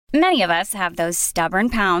Many of us have those stubborn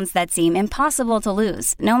pounds that seem impossible to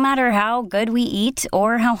lose, no matter how good we eat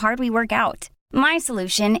or how hard we work out. My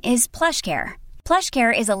solution is PlushCare.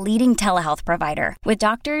 PlushCare is a leading telehealth provider with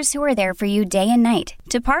doctors who are there for you day and night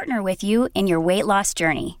to partner with you in your weight loss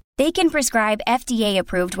journey. They can prescribe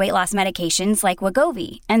FDA-approved weight loss medications like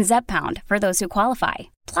Wegovy and Zepbound for those who qualify.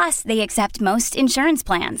 Plus, they accept most insurance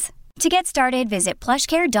plans. To get started, visit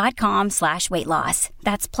plushcare.com/weightloss.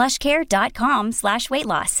 That's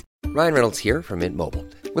plushcare.com/weightloss. Ryan Reynolds here from Mint Mobile.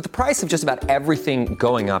 With the price of just about everything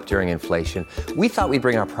going up during inflation, we thought we'd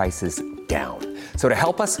bring our prices down. So to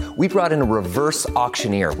help us, we brought in a reverse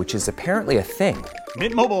auctioneer, which is apparently a thing.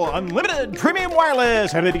 Mint Mobile Unlimited Premium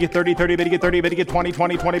Wireless. How to get 30, 30, bit to get 30, bit to get 20,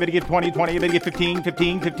 20, 20, bit to get 20, 20, bit to get 15,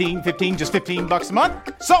 15, 15, 15, just $15 a month?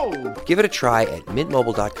 Sold! Give it a try at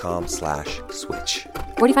mintmobile.com/switch.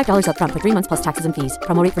 $45 up front for 3 months plus taxes and fees.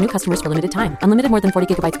 Promo rate for new customers for limited time. Unlimited more than 40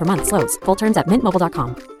 gigabytes per month. Slows full terms at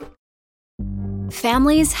mintmobile.com.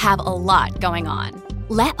 Families have a lot going on.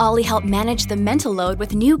 Let Ollie help manage the mental load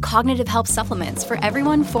with new cognitive help supplements for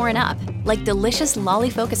everyone 4 and up, like delicious Lolly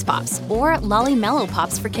Focus Pops or Lolly Mellow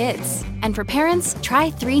Pops for kids. And for parents,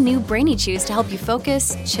 try 3 new Brainy Chews to help you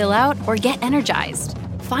focus, chill out, or get energized.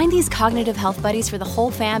 Find these cognitive health buddies for the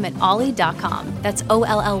whole fam at ollie.com. That's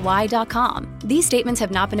OLLY.com. These statements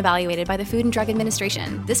have not been evaluated by the Food and Drug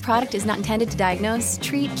Administration. This product is not intended to diagnose,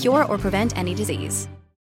 treat, cure, or prevent any disease.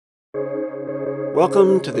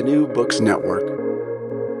 Welcome to the New Books Network.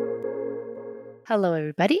 Hello,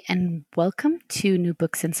 everybody, and welcome to New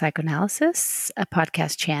Books in Psychoanalysis, a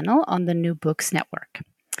podcast channel on the New Books Network.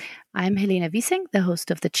 I'm Helena Wiesing, the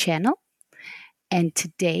host of the channel, and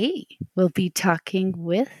today we'll be talking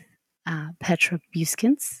with Petra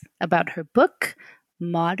Bueskens about her book,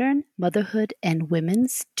 Modern Motherhood and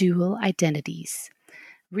Women's Dual Identities,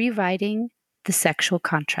 Rewriting the Sexual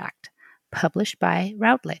Contract, published by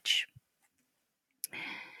Routledge.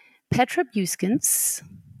 Petra Bueskens,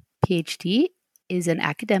 PhD, is an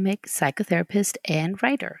academic, psychotherapist, and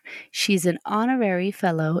writer. She's an honorary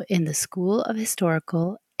fellow in the School of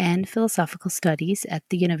Historical and Philosophical Studies at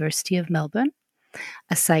the University of Melbourne,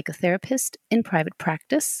 a psychotherapist in private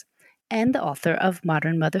practice, and the author of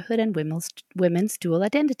Modern Motherhood and Women's Dual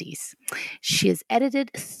Identities. She has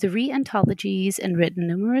edited 3 anthologies and written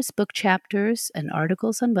numerous book chapters and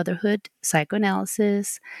articles on motherhood,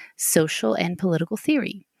 psychoanalysis, social and political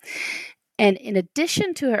theory. And in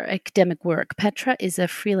addition to her academic work, Petra is a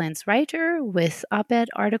freelance writer with op-ed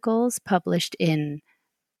articles published in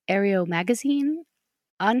Aereo Magazine,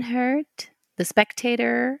 Unheard, The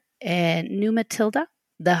Spectator, and New Matilda,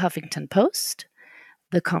 The Huffington Post,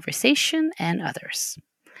 The Conversation, and others.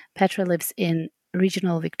 Petra lives in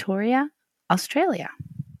regional Victoria, Australia.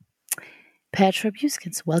 Petra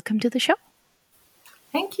Bueskens, welcome to the show.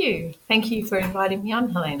 Thank you. Thank you for inviting me on,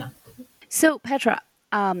 Helena. So, Petra,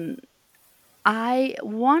 I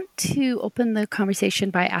want to open the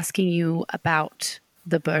conversation by asking you about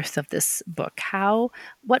the birth of this book.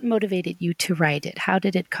 What motivated you to write it? How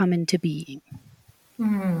did it come into being?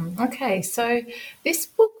 Okay, so this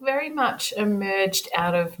book very much emerged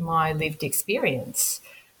out of my lived experience.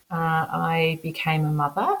 I became a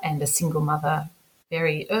mother, and a single mother,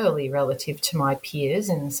 very early relative to my peers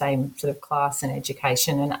in the same sort of class and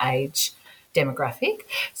education and age demographic.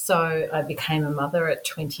 So I became a mother at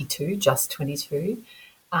 22, just 22.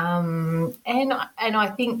 And I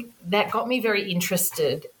think that got me very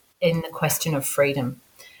interested in the question of freedom.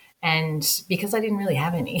 And because I didn't really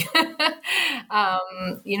have any,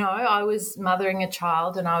 I was mothering a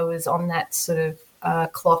child and I was on that sort of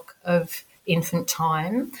clock of infant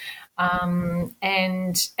time. And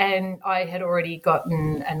I had already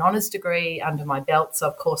gotten an honours degree under my belt. So,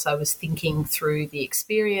 of course, I was thinking through the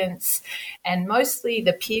experience. And mostly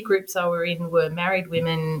the peer groups I were in were married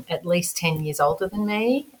women at least 10 years older than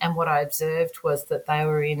me. And what I observed was that they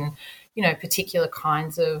were in, particular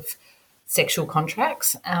kinds of sexual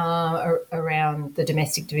contracts around the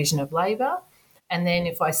domestic division of labour. And then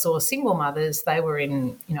if I saw single mothers, they were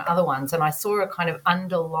in, other ones. And I saw a kind of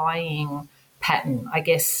underlying pattern, I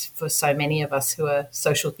guess, for so many of us who are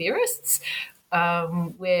social theorists.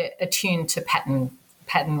 We're attuned to pattern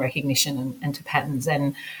recognition and to patterns.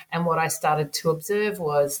 And what I started to observe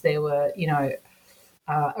was there were,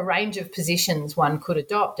 a range of positions one could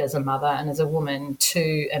adopt as a mother and as a woman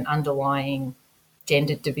to an underlying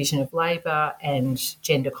gendered division of labour and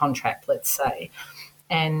gender contract, let's say.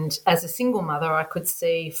 And as a single mother, I could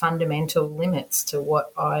see fundamental limits to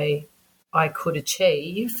what I could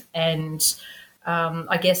achieve. And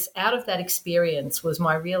I guess out of that experience was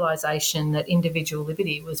my realisation that individual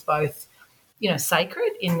liberty was both,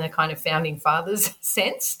 sacred in the kind of founding fathers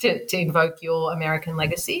sense to invoke your American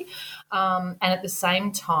legacy, and at the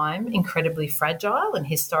same time incredibly fragile and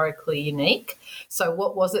historically unique. So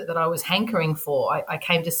what was it that I was hankering for? I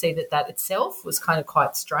came to see that itself was kind of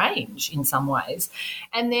quite strange in some ways.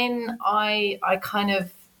 And then I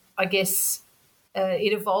guess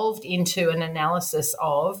it evolved into an analysis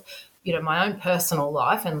of my own personal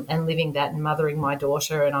life and living that and mothering my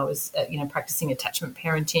daughter. And I was, practicing attachment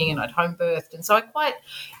parenting, and I'd home birthed. And so I quite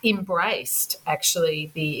embraced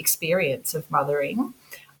actually the experience of mothering.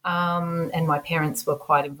 And my parents were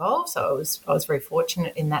quite involved. So I was very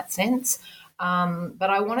fortunate in that sense. But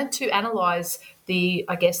I wanted to analyse the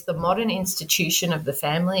modern institution of the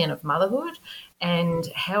family and of motherhood, and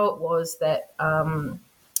how it was that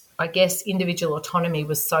individual autonomy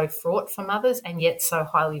was so fraught for mothers and yet so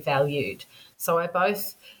highly valued. So I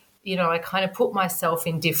kind of put myself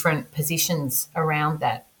in different positions around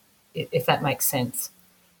that, if that makes sense.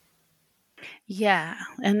 Yeah,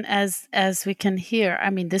 and as we can hear,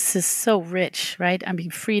 I mean, this is so rich, right? I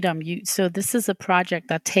mean, freedom. So this is a project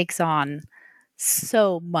that takes on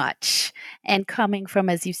so much, and coming from,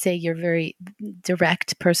 as you say, your very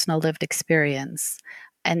direct personal lived experience,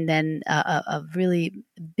 and then a really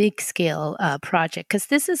big scale project. Because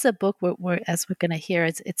this is a book where, as we're going to hear,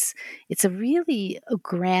 it's a really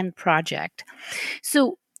grand project.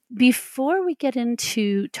 So before we get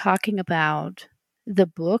into talking about the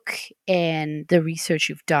book and the research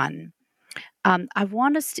you've done, I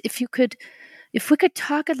want us to, if we could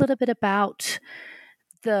talk a little bit about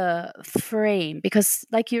the frame, because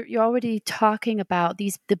like you're already talking about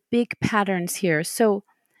the big patterns here. So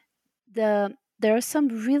there are some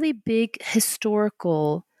really big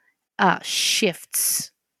historical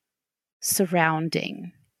shifts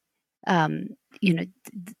surrounding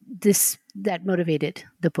this that motivated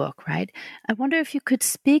the book, right? I wonder if you could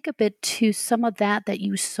speak a bit to some of that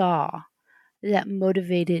you saw that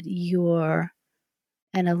motivated your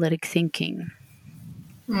analytic thinking.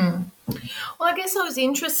 Well, I guess I was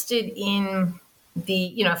interested in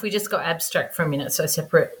if we just go abstract for a minute, so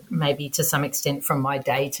separate maybe to some extent from my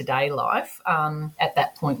day-to-day life at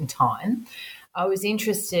that point in time, I was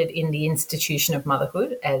interested in the institution of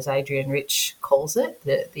motherhood, as Adrienne Rich calls it,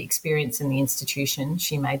 the experience in the institution.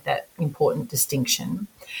 She made that important distinction,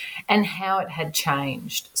 and how it had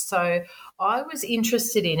changed. So I was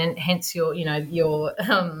interested in, and hence your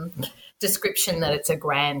description that it's a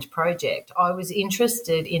grand project, I was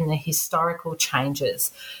interested in the historical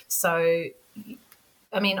changes. So,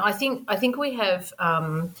 I mean, I think we have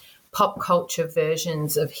pop culture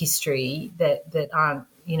versions of history that aren't,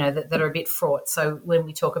 that are a bit fraught. So when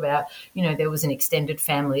we talk about, there was an extended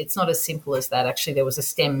family, it's not as simple as that. Actually, there was a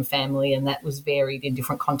STEM family, and that was varied in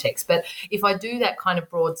different contexts. But if I do that kind of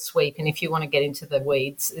broad sweep, and if you want to get into the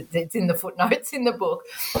weeds, it's in the footnotes in the book,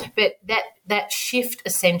 but that shift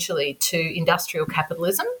essentially to industrial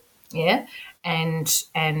capitalism, yeah, and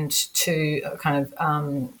to kind of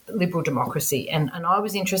liberal democracy. And I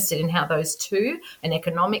was interested in how those two, an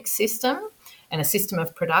economic system and a system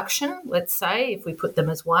of production, let's say, if we put them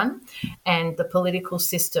as one, and the political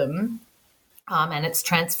system and its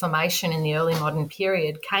transformation in the early modern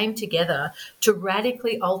period came together to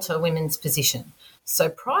radically alter women's position. So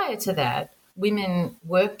prior to that, women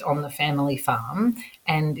worked on the family farm,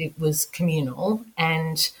 and it was communal,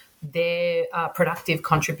 and their productive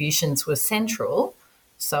contributions were central.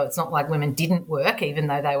 So it's not like women didn't work even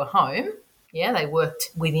though they were home. Yeah, they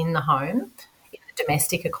worked within the home in the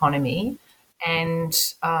domestic economy. And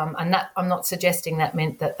that, I'm not suggesting that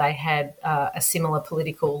meant that they had a similar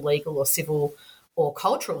political, legal or civil or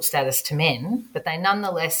cultural status to men, but they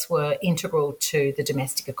nonetheless were integral to the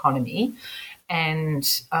domestic economy. And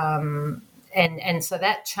so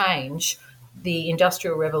that change, the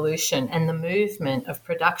Industrial Revolution and the movement of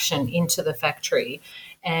production into the factory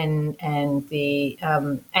and the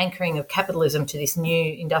anchoring of capitalism to this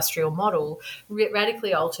new industrial model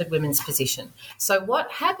radically altered women's position. So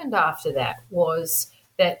what happened after that was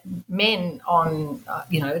that men on,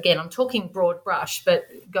 again, I'm talking broad brush, but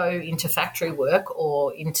go into factory work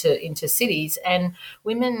or into cities, and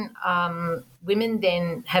women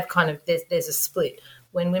then have kind of, there's a split.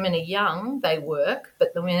 When women are young, they work,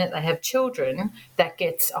 but the minute they have children, that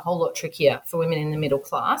gets a whole lot trickier for women in the middle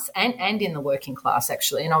class and in the working class,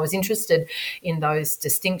 actually. And I was interested in those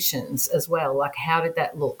distinctions as well, like how did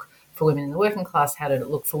that look for women in the working class? How did it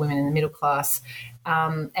look for women in the middle class?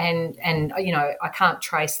 And I can't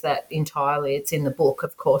trace that entirely. It's in the book,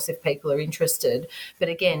 of course, if people are interested. But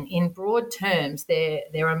again, in broad terms,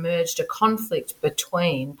 there emerged a conflict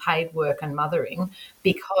between paid work and mothering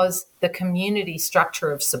because the community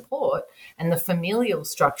structure of support and the familial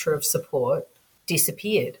structure of support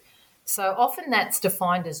disappeared. So often that's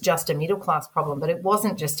defined as just a middle class problem, but it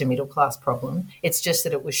wasn't just a middle class problem. It's just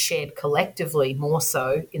that it was shared collectively more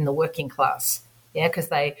so in the working class, because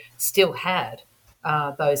they still had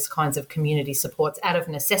those kinds of community supports out of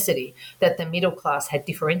necessity that the middle class had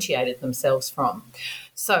differentiated themselves from.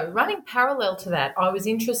 So running parallel to that, I was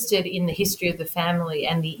interested in the history of the family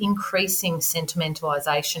and the increasing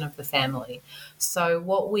sentimentalisation of the family. So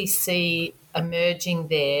what we see emerging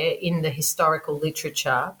there in the historical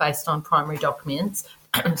literature based on primary documents,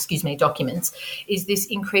 documents, is this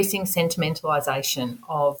increasing sentimentalisation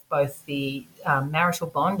of both the marital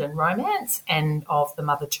bond and romance and of the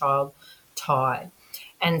mother-child tie.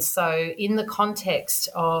 And so in the context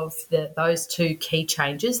of those two key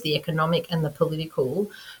changes, the economic and the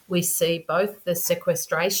political, we see both the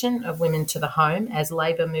sequestration of women to the home as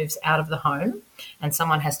labour moves out of the home and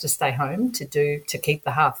someone has to stay home to keep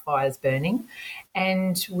the hearth fires burning.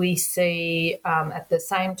 And we see at the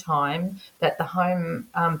same time that the home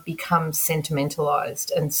becomes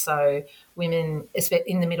sentimentalised. And so women,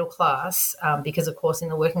 especially in the middle class, because of course in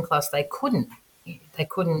the working class they couldn't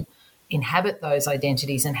inhabit those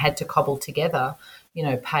identities and had to cobble together,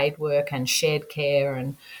 paid work and shared care.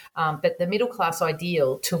 And but the middle class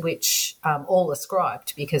ideal to which all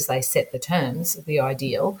ascribed, because they set the terms of the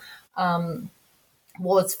ideal,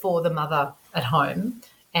 was for the mother at home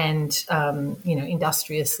and,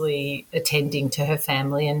 industriously attending to her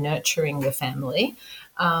family and nurturing the family.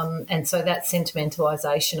 And so that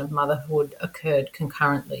sentimentalisation of motherhood occurred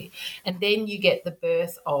concurrently. And then you get the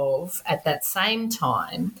birth of, at that same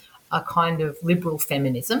time, a kind of liberal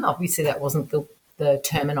feminism. Obviously, that wasn't the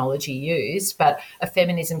terminology used, but a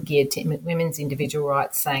feminism geared to women's individual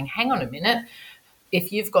rights, saying, hang on a minute,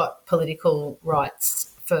 if you've got political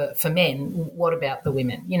rights for men, what about the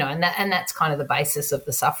women? And that's kind of the basis of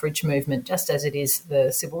the suffrage movement, just as it is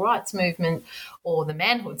the civil rights movement or the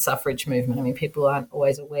manhood suffrage movement. I mean, people aren't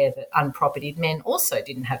always aware that unpropertied men also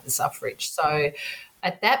didn't have the suffrage. So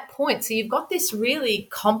at that point, so you've got this really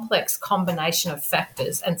complex combination of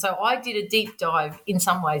factors. And so I did a deep dive in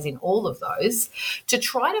some ways in all of those to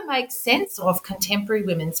try to make sense of contemporary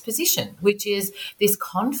women's position, which is this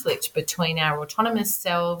conflict between our autonomous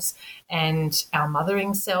selves and our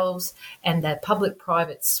mothering selves and that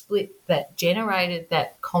public-private split that generated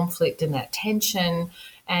that conflict and that tension.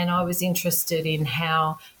 And I was interested in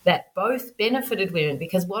how that both benefited women,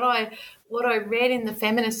 because what I read in the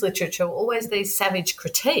feminist literature were always these savage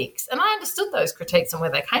critiques, and I understood those critiques and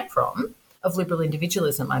where they came from, of liberal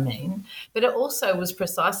individualism, I mean, but it also was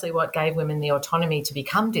precisely what gave women the autonomy to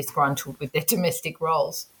become disgruntled with their domestic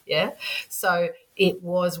roles, So it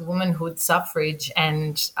was womanhood suffrage,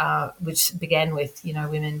 and which began with,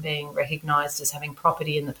 women being recognised as having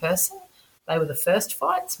property in the person. They were the first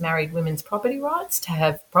fights, married women's property rights, to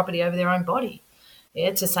have property over their own body,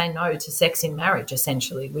 to say no to sex in marriage,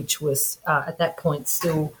 essentially, which was at that point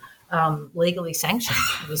still legally sanctioned.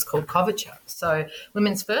 It was called coverture. So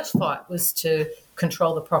women's first fight was to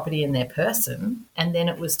control the property in their person, and then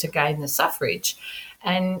it was to gain the suffrage.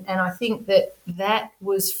 And I think that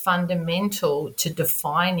was fundamental to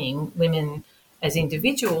defining women as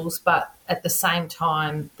individuals, but at the same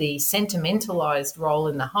time, the sentimentalised role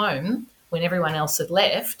in the home, when everyone else had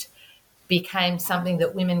left, became something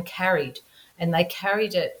that women carried. And they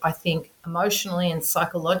carried it, I think, emotionally and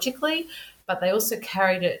psychologically, but they also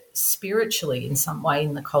carried it spiritually in some way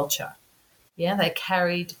in the culture. They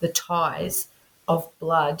carried the ties of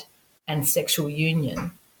blood and sexual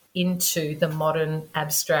union into the modern,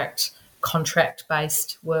 abstract,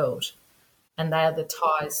 contract-based world. And they are the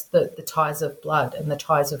ties of blood and the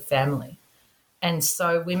ties of family. And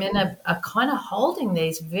so women are kind of holding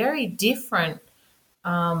these very different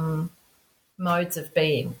modes of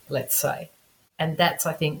being, let's say. And that's,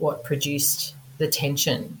 I think, what produced the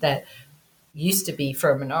tension that used to be for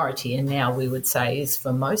a minority and now we would say is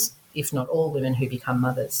for most, if not all, women who become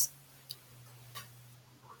mothers.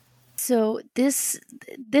 So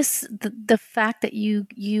the fact that you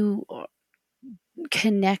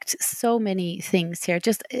connect so many things here,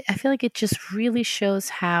 I feel like it just really shows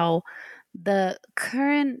how the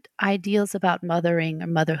current ideals about mothering or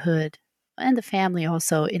motherhood and the family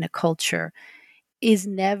also in a culture is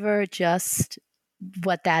never just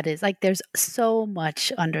what that is. Like, there's so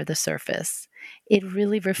much under the surface. It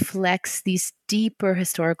really reflects these deeper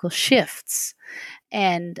historical shifts.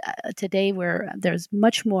 And today there's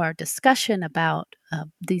much more discussion about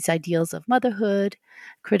these ideals of motherhood,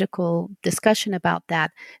 critical discussion about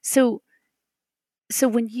that. So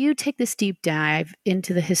when you take this deep dive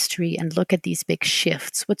into the history and look at these big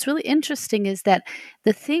shifts, what's really interesting is that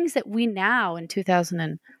the things that we now in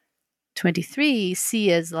 2023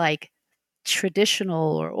 see as like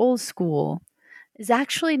traditional or old school is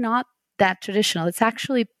actually not that traditional. It's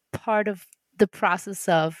actually part of the process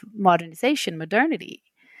of modernity.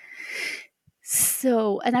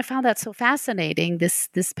 So, and I found that so fascinating, this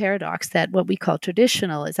paradox that what we call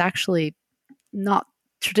traditional is actually not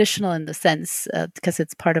traditional in the sense because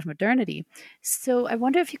it's part of modernity. So I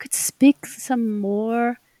wonder if you could speak some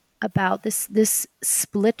more about this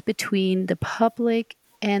split between the public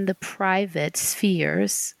and the private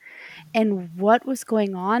spheres, and what was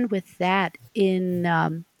going on with that in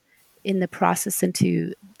the process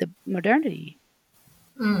into the modernity.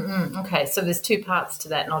 Okay, so there's two parts to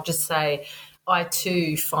that, and I'll just say I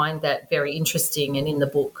too find that very interesting. And in the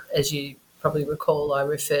book, as you probably recall, I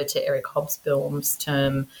refer to Eric Hobsbawm's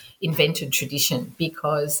term invented tradition,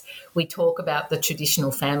 because we talk about the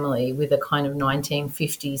traditional family with a kind of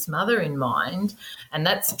 1950s mother in mind, and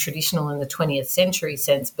that's traditional in the 20th century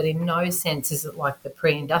sense, but in no sense is it like the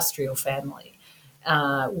pre-industrial family,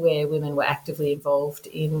 where women were actively involved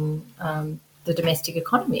in the domestic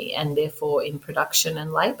economy and therefore in production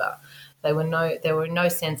and labour. There were no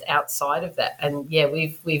sense outside of that. And yeah,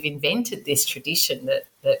 we've invented this tradition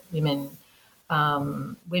that women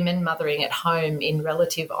mothering at home in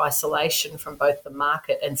relative isolation from both the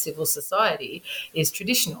market and civil society is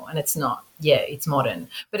traditional, and it's not. Yeah, it's modern,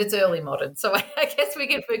 but it's early modern. So I guess we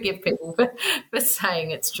can forgive people for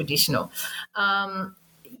saying it's traditional.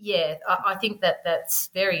 I think that's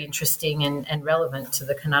very interesting and relevant to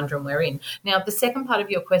the conundrum we're in. Now, the second part of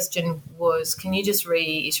your question was, can you just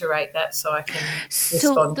reiterate that so I can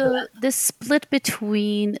respond to that? The split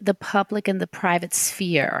between the public and the private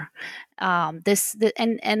sphere. And there's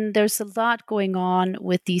a lot going on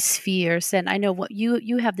with these spheres, and I know what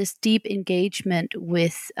you have this deep engagement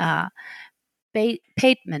with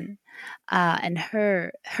Bateman and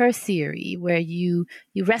her theory, where you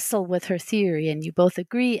wrestle with her theory and you both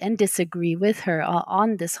agree and disagree with her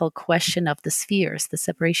on this whole question of the spheres, the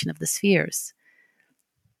separation of the spheres.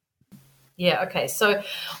 Yeah, okay. So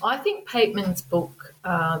I think Pateman's book,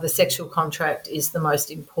 The Sexual Contract, is the most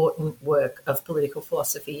important work of political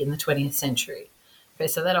philosophy in the 20th century. Okay,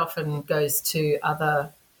 so that often goes to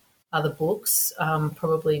other books,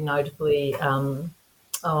 probably notably I'm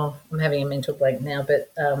having a mental blank now,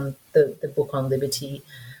 but the book on liberty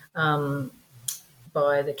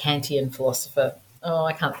by the Kantian philosopher. Oh,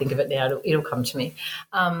 I can't think of it now. It'll come to me.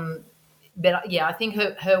 But yeah, I think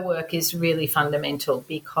her work is really fundamental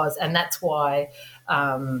because, and that's why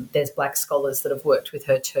there's black scholars that have worked with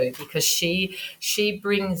her too, because she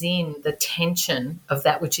brings in the tension of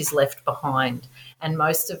that which is left behind. And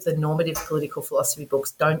most of the normative political philosophy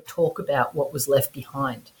books don't talk about what was left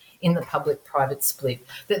behind in the public-private split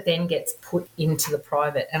that then gets put into the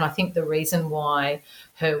private. And I think the reason why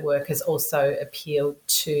her work has also appealed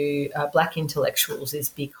to black intellectuals is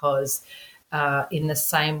because in the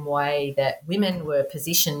same way that women were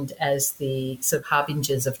positioned as the sort of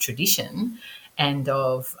harbingers of tradition and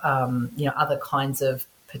of other kinds of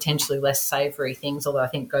potentially less savoury things, although I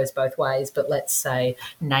think it goes both ways, but let's say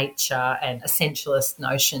nature and essentialist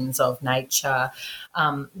notions of nature,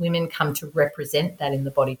 women come to represent that in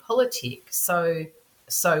the body politic. So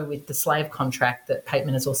with the slave contract that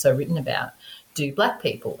Pateman has also written about, do black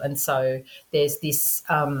people. And so there's this,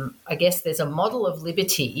 I guess there's a model of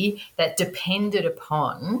liberty that depended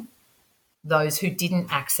upon those who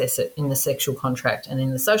didn't access it in the sexual contract and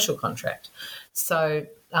in the social contract. So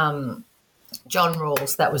John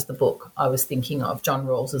Rawls, that was the book I was thinking of. John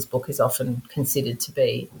Rawls's book is often considered to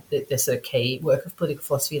be the sort of key work of political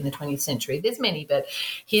philosophy in the 20th century. There's many, but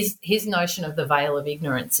his notion of the veil of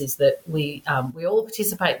ignorance is that we all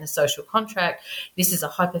participate in the social contract. This is a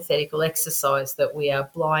hypothetical exercise that we are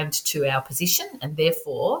blind to our position, and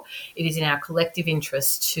therefore it is in our collective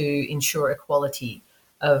interest to ensure equality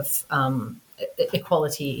of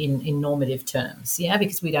equality in normative terms,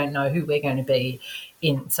 because we don't know who we're going to be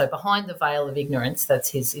in. So behind the veil of ignorance, that's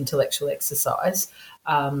his intellectual exercise,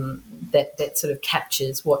 that sort of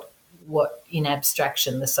captures what in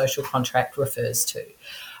abstraction the social contract refers to.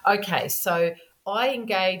 Okay, so I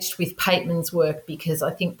engaged with Pateman's work because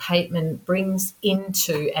I think Pateman brings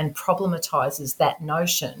into and problematises that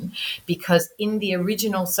notion, because in the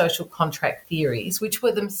original social contract theories, which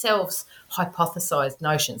were themselves hypothesised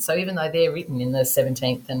notions, so even though they're written in the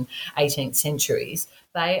 17th and 18th centuries,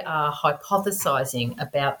 they are hypothesising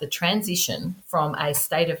about the transition from a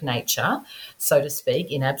state of nature, so to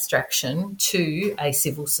speak, in abstraction, to a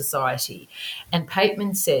civil society. And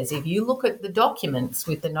Pateman says if you look at the documents,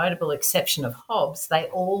 with the notable exception of Hobbes, they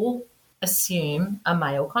all assume a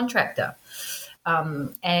male contractor.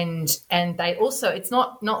 And they also, it's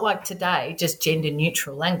not like today, just gender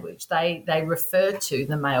neutral language. They refer to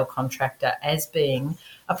the male contractor as being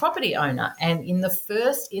a property owner. And in the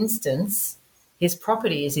first instance, his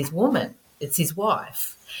property is his woman. It's his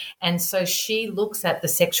wife. And so she looks at the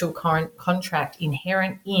sexual contract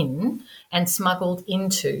inherent in and smuggled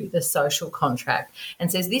into the social contract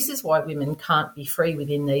and says this is why women can't be free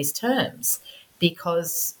within these terms,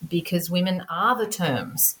 because women are the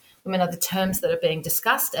terms. Women are the terms that are being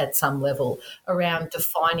discussed at some level around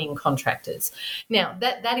defining contractors. Now,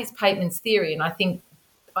 that is Pateman's theory, and I think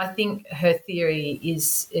her theory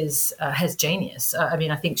has genius. I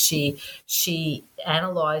mean, I think she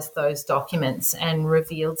analysed those documents and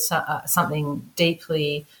revealed something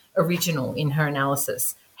deeply original in her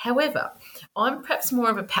analysis. However, I'm perhaps more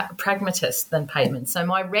of a pragmatist than Pateman. So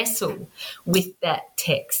my wrestle with that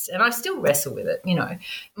text, and I still wrestle with it,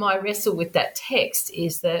 my wrestle with that text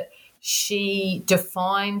is that she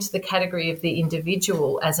defined the category of the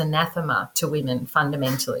individual as anathema to women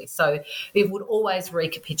fundamentally. So it would always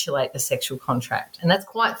recapitulate the sexual contract. And that's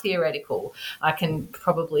quite theoretical. I can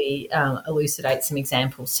probably elucidate some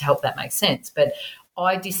examples to help that make sense. But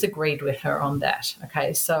I disagreed with her on that.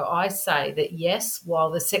 Okay, so I say that yes, while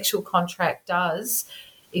the sexual contract does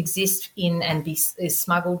exist in and is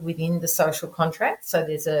smuggled within the social contract, so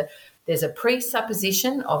there's a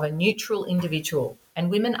presupposition of a neutral individual, and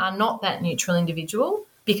women are not that neutral individual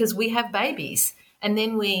because we have babies and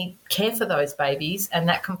then we care for those babies, and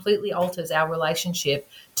that completely alters our relationship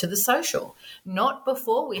to the social. Not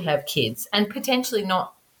before we have kids, and potentially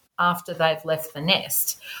not after they've left the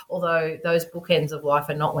nest, although those bookends of life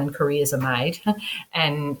are not when careers are made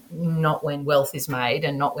and not when wealth is made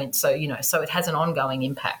and not when, so it has an ongoing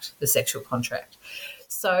impact, the sexual contract.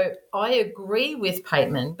 So I agree with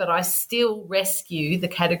Pateman, but I still rescue the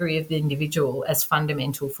category of the individual as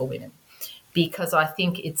fundamental for women, because I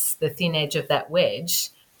think it's the thin edge of that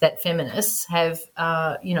wedge that feminists have,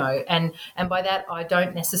 and by that I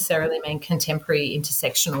don't necessarily mean contemporary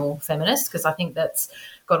intersectional feminists, because I think that's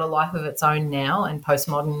got a life of its own now, and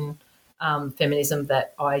postmodern feminism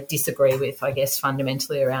that I disagree with, I guess,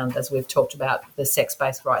 fundamentally around, as we've talked about, the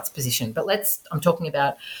sex-based rights position. But I'm talking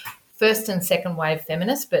about first and second wave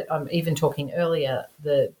feminists, but I'm even talking earlier,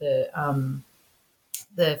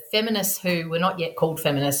 the feminists who were not yet called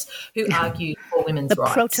feminists, who argued for women's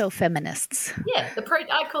rights. The proto-feminists. Yeah,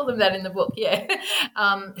 I call them that in the book, yeah,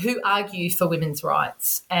 who argue for women's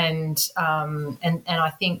rights. And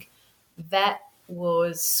I think that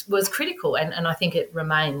was critical, and I think it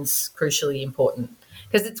remains crucially important,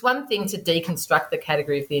 because it's one thing to deconstruct the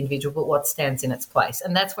category of the individual, but what stands in its place.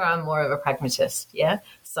 And that's where I'm more of a pragmatist, yeah?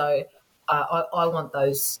 So I want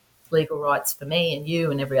those legal rights for me and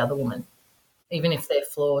you and every other woman, even if they're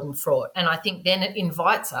flawed and fraught. And I think then it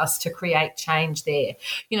invites us to create change there.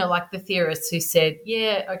 Like the theorists who said,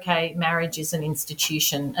 yeah, okay, marriage is an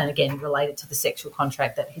institution, and again, related to the sexual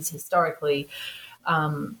contract, that has historically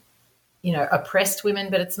oppressed women,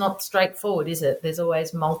 but it's not straightforward, is it? There's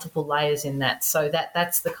always multiple layers in that. So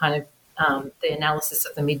that's the kind of the analysis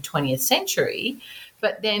of the mid-20th century.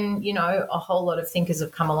 But then, a whole lot of thinkers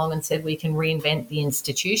have come along and said we can reinvent the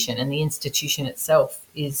institution, and the institution itself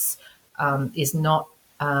is not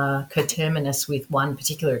coterminous with one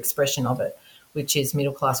particular expression of it, which is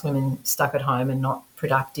middle-class women stuck at home and not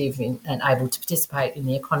productive and able to participate in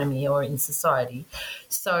the economy or in society.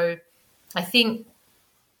 So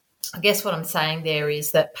I guess what I'm saying there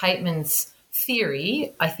is that Pateman's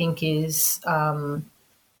theory, I think, is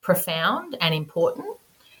profound and important,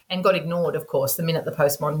 and got ignored, of course, the minute the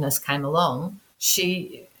postmodernists came along.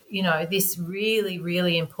 This really,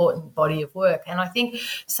 really important body of work. And I think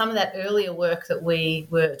some of that earlier work that we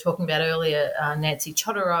were talking about earlier, Nancy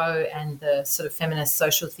Chodorow and the sort of feminist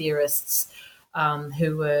social theorists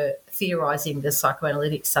who were theorising the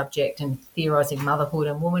psychoanalytic subject and theorising motherhood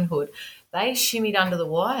and womanhood, they shimmied under the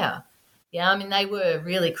wire. Yeah, I mean, they were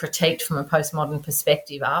really critiqued from a postmodern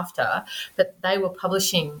perspective after, but they were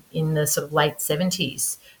publishing in the sort of late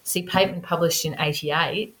 70s. See, Pateman published in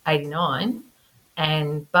 88, 89,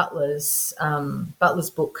 and Butler's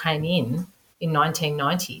book came in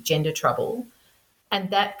 1990, Gender Trouble, and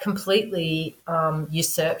that completely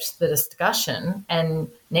usurped the discussion. And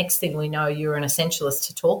next thing we know, you're an essentialist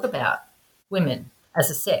to talk about women as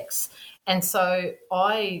a sex. And so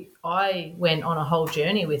I went on a whole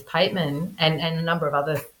journey with Pateman, and a number of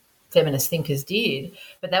other feminist thinkers did,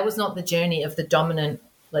 but that was not the journey of the dominant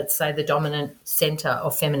centre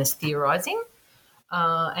of feminist theorising.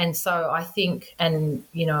 And so I think,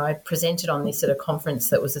 I presented on this at a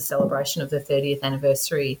conference that was a celebration of the 30th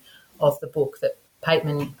anniversary of the book that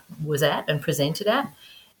Pateman was at and presented at.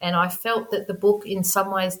 And I felt that the book in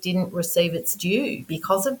some ways didn't receive its due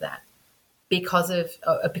because of that, because of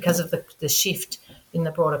the shift in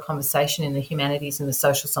the broader conversation in the humanities and the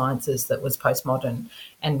social sciences that was postmodern,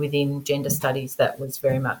 and within gender studies that was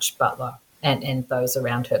very much Butler and those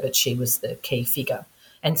around her, but she was the key figure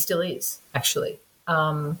and still is, actually.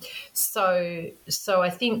 So I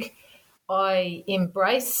think I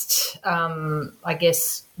embraced, I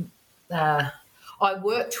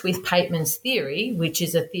worked with Pateman's theory, which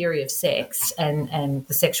is a theory of sex and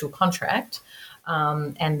the sexual contract,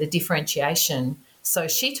 and the differentiation. So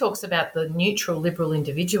she talks about the neutral liberal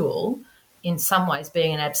individual in some ways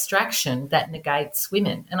being an abstraction that negates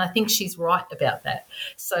women. And I think she's right about that.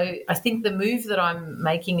 So I think the move that I'm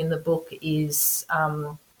making in the book is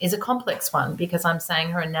a complex one, because I'm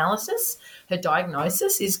saying her analysis, her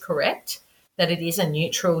diagnosis is correct, that it is a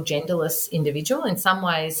neutral, genderless individual. In some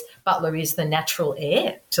ways, Butler is the natural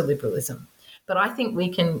heir to liberalism. But I think we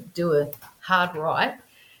can do a hard right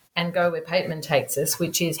and go where Pateman takes us,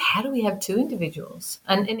 which is, how do we have two individuals?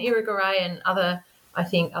 And Irigaray and other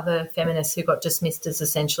feminists who got dismissed as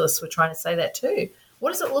essentialists were trying to say that too.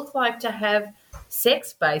 What does it look like to have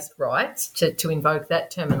sex-based rights, to invoke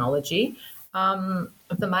that terminology,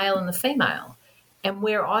 of the male and the female? And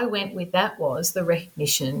where I went with that was the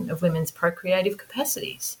recognition of women's procreative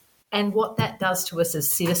capacities and what that does to us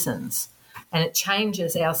as citizens. And it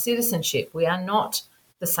changes our citizenship. We are not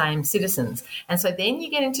the same citizens. And so then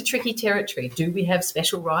you get into tricky territory. Do we have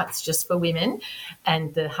special rights just for women?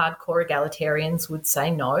 And the hardcore egalitarians would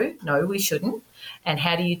say, no, we shouldn't. And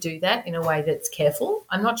how do you do that in a way that's careful?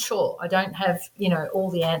 I'm not sure. I don't have,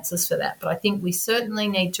 all the answers for that. But I think we certainly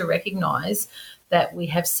need to recognise that we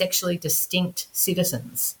have sexually distinct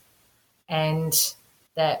citizens, and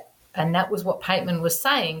that was what Pateman was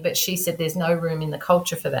saying, but she said there's no room in the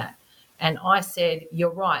culture for that. And I said, you're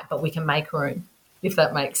right, but we can make room, if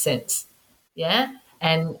that makes sense. Yeah?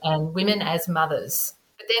 And women as mothers.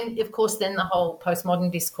 But then, of course, the whole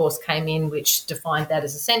postmodern discourse came in, which defined that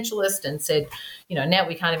as essentialist and said, now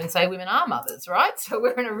we can't even say women are mothers, right? So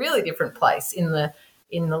we're in a really different place in the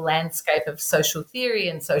landscape of social theory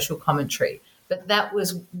and social commentary. But that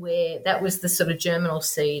was the sort of germinal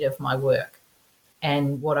seed of my work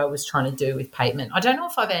and what I was trying to do with Pateman. I don't know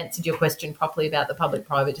if I've answered your question properly about the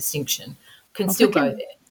public-private distinction. Can still go there.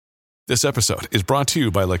 This episode is brought to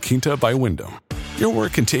you by La Quinta by Wyndham. Your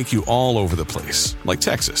work can take you all over the place, like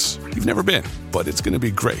Texas. You've never been, but it's going to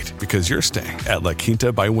be great because you're staying at La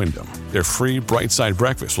Quinta by Wyndham. Their free Bright Side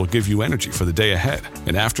breakfast will give you energy for the day ahead.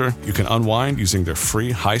 And after, you can unwind using their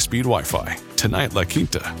free high-speed Wi-Fi. Tonight, La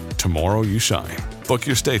Quinta. Tomorrow, you shine. Book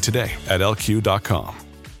your stay today at lq.com.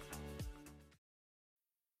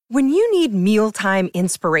 When you need mealtime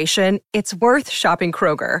inspiration, it's worth shopping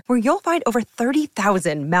Kroger, where you'll find over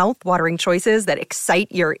 30,000 mouth-watering choices that excite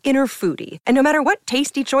your inner foodie. And no matter what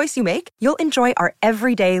tasty choice you make, you'll enjoy our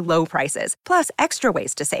everyday low prices, plus extra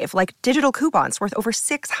ways to save, like digital coupons worth over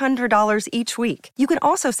 $600 each week. You can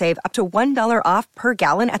also save up to $1 off per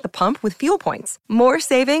gallon at the pump with fuel points. More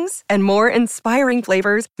savings and more inspiring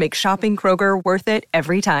flavors make shopping Kroger worth it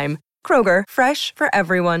every time. Kroger, fresh for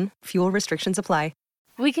everyone. Fuel restrictions apply.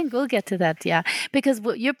 We'll get to that, yeah. Because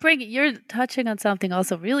you're touching on something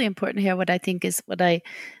also really important here. What I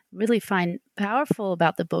really find powerful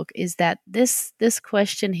about the book is that this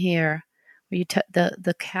question here, where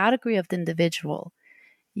the category of the individual,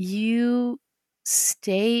 you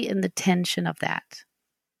stay in the tension of that,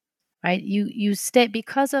 right? You stay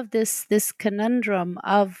because of this conundrum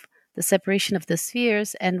of the separation of the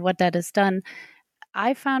spheres and what that has done.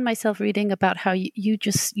 I found myself reading about how you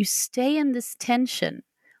stay in this tension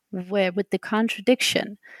with the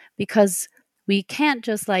contradiction, because we can't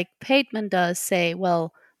just, like Pateman does, say,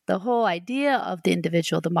 well, the whole idea of the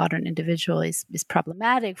individual, the modern individual, is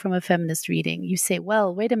problematic from a feminist reading. You say,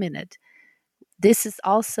 well, wait a minute, this is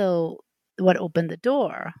also what opened the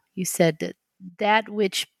door. You said that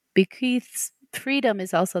which bequeaths freedom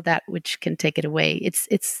is also that which can take it away.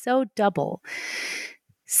 It's so double.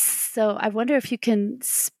 So I wonder if you can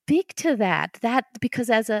speak to that because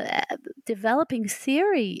as a developing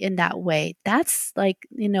theory in that way, that's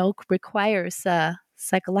requires a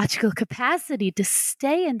psychological capacity to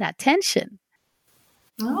stay in that tension.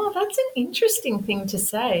 Oh, that's an interesting thing to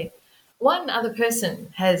say. One other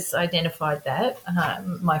person has identified that,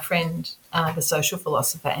 my friend, the social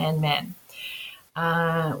philosopher Anne Mann,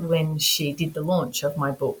 when she did the launch of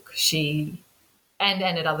my book. She and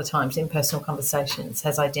at other times in personal conversations,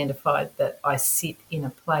 has identified that I sit in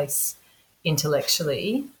a place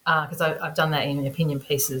intellectually, because I've done that in opinion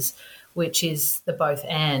pieces, which is the both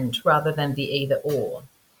and rather than the either or.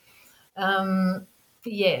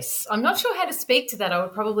 Yes. I'm not sure how to speak to that. I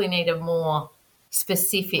would probably need a more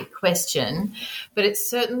specific question, but it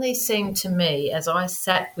certainly seemed to me as I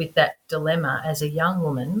sat with that dilemma as a young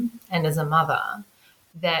woman and as a mother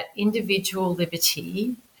that individual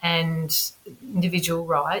liberty and individual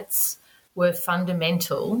rights were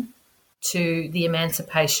fundamental to the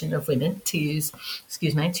emancipation of women, to use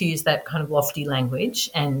that kind of lofty language,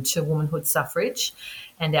 and to womanhood suffrage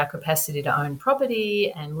and our capacity to own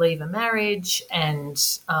property and leave a marriage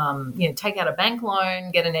and, take out a bank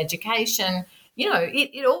loan, get an education.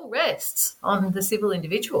 It all rests on the civil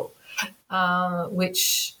individual,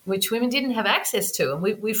 which women didn't have access to, and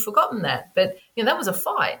we've forgotten that. But, that was a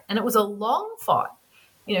fight, and it was a long fight.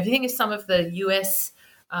 If you think of some of the US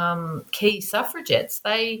key suffragettes,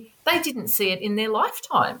 they didn't see it in their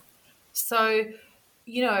lifetime. So,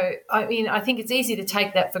 I think it's easy to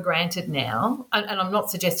take that for granted now, and I'm not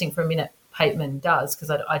suggesting for a minute Pateman does, because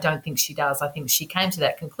I don't think she does. I think she came to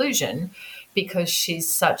that conclusion because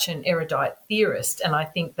she's such an erudite theorist, and I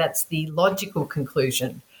think that's the logical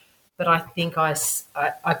conclusion. But I think I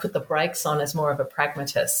put the brakes on as more of a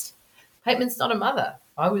pragmatist. Pateman's not a mother.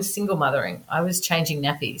 I was single mothering. I was changing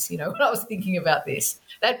nappies, when I was thinking about this.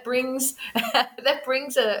 That brings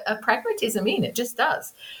a pragmatism in. It just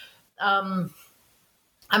does. I'm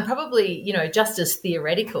probably, just as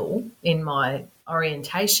theoretical in my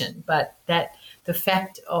orientation, but that the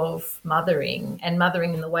fact of mothering and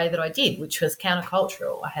mothering in the way that I did, which was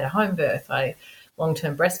countercultural. I had a home birth. I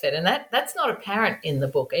long-term breastfed, and that's not apparent in the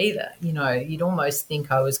book either. You'd almost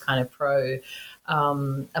think I was kind of pro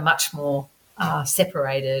a much more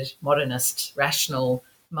separated, modernist, rational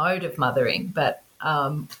mode of mothering, but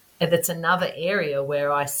that's another area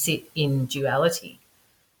where I sit in duality.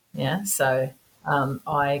 Yeah, so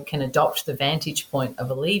I can adopt the vantage point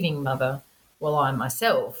of a leaving mother while I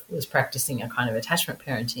myself was practicing a kind of attachment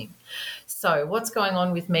parenting. So what's going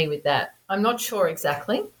on with me with that? I'm not sure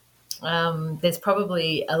exactly. There's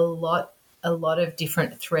probably a lot of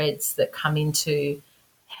different threads that come into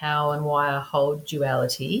how and why I hold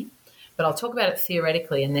duality, but I'll talk about it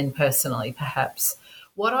theoretically and then personally, perhaps.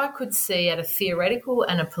 What I could see at a theoretical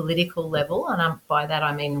and a political level, and by that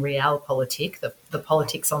I mean realpolitik, the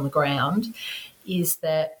politics on the ground, is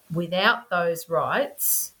that without those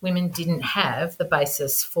rights, women didn't have the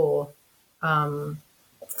basis for their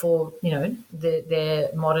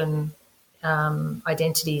modern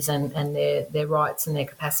identities and their rights and their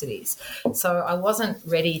capacities. So I wasn't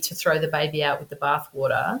ready to throw the baby out with the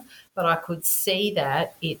bathwater, but I could see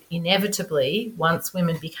that it inevitably, once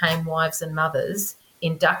women became wives and mothers,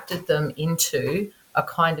 inducted them into a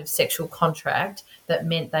kind of sexual contract that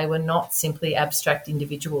meant they were not simply abstract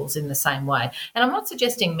individuals in the same way. And I'm not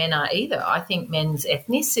suggesting men are either. I think men's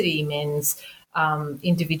ethnicity, men's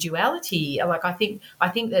individuality, I think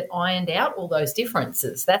that ironed out all those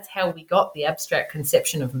differences. That's how we got the abstract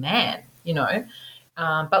conception of man,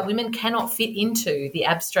 but women cannot fit into the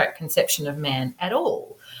abstract conception of man at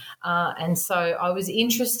all. And so I was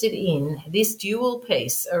interested in this dual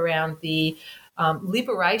piece around the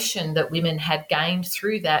liberation that women had gained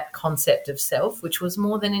through that concept of self, which was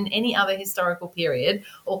more than in any other historical period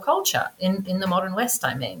or culture in the modern West,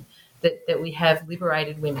 that we have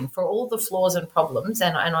liberated women for all the flaws and problems,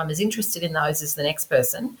 and I'm as interested in those as the next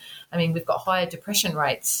person. I mean, we've got higher depression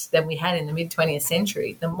rates than we had in the mid-20th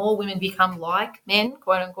century. The more women become like men,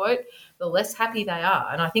 quote unquote, the less happy they are.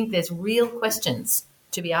 And I think there's real questions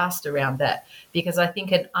to be asked around that, because I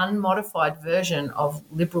think an unmodified version of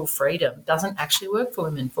liberal freedom doesn't actually work for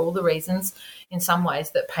women for all the reasons, in some ways,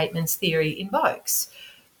 that Pateman's theory invokes.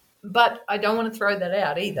 But I don't want to throw that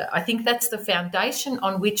out either. I think that's the foundation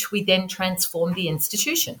on which we then transform the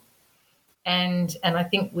institution. And I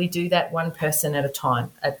think we do that one person at a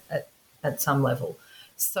time at some level.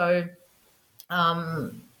 So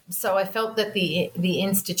I felt that the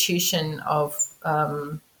institution of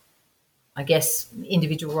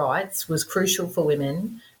individual rights was crucial for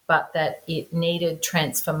women, but that it needed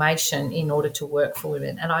transformation in order to work for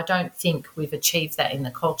women. And I don't think we've achieved that in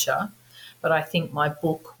the culture, but I think my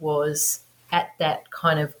book was at that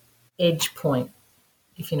kind of edge point,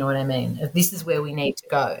 if you know what I mean. This is where we need to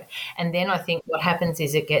go. And then I think what happens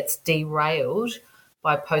is it gets derailed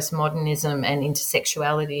by postmodernism and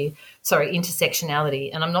intersectionality.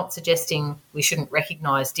 And I'm not suggesting we shouldn't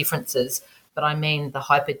recognise differences, but I mean the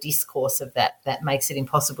hyper discourse of that makes it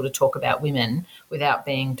impossible to talk about women without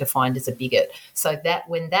being defined as a bigot. So that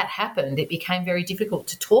when that happened, it became very difficult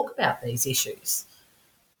to talk about these issues.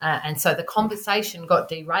 And so the conversation got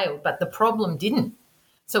derailed, but the problem didn't.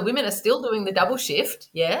 So women are still doing the double shift,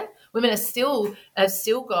 yeah? Women have still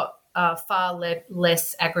got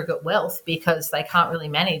less aggregate wealth because they can't really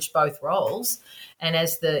manage both roles. And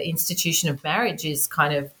as the institution of marriage is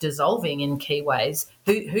kind of dissolving in key ways,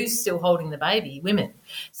 who's still holding the baby? Women.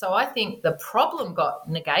 So I think the problem got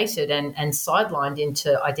negated and sidelined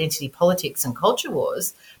into identity politics and culture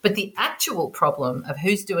wars, but the actual problem of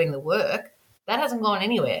who's doing the work, that hasn't gone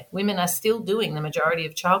anywhere. Women are still doing the majority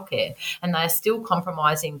of childcare, and they are still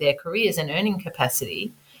compromising their careers and earning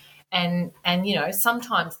capacity. And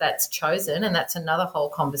sometimes that's chosen, and that's another whole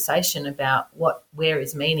conversation about where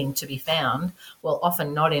is meaning to be found. Well,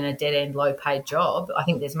 often not in a dead-end, low-paid job. I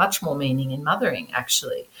think there's much more meaning in mothering,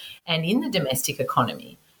 actually, and in the domestic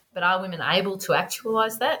economy. But are women able to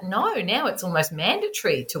actualise that? No, now it's almost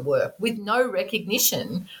mandatory to work with no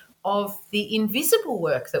recognition of the invisible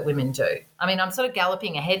work that women do. I mean, I'm sort of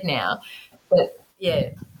galloping ahead now, but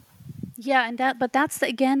yeah. Yeah, and that's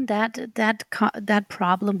that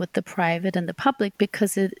problem with the private and the public,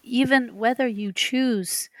 because even whether you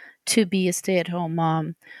choose to be a stay-at-home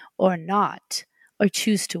mom or not, or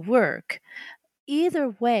choose to work, either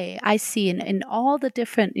way, I see in all the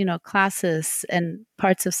different classes and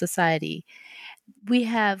parts of society, we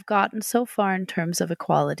have gotten so far in terms of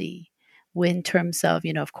equality. In terms of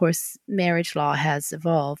of course, marriage law has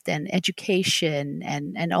evolved, and education,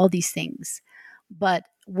 and all these things. But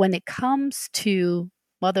when it comes to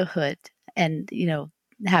motherhood and,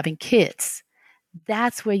 having kids,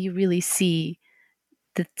 that's where you really see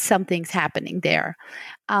that something's happening there.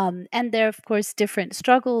 And there are, of course, different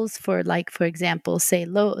struggles for example, say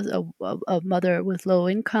a mother with low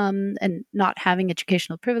income and not having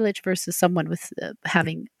educational privilege versus someone with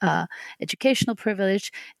having educational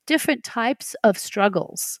privilege, different types of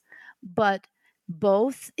struggles, but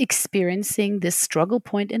both experiencing this struggle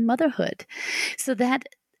point in motherhood. So that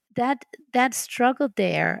struggle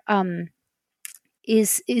there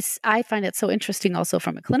is I find it so interesting also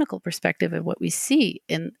from a clinical perspective of what we see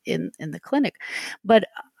in the clinic. But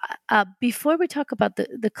before we talk about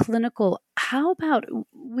the clinical, how about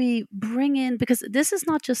we bring in, because this is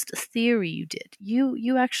not just theory you did.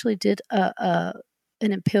 You actually did an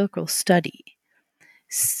empirical study.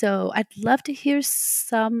 So I'd love to hear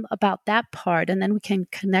some about that part, and then we can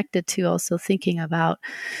connect it to also thinking about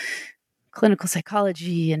clinical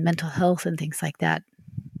psychology and mental health and things like that.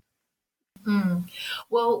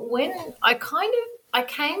 Well, when I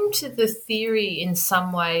came to the theory in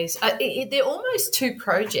some ways, they're almost two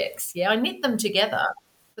projects. Yeah, I knit them together,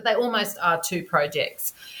 but they almost are two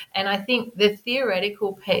projects. And I think the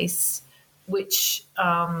theoretical piece, which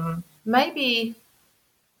maybe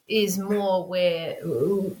is more where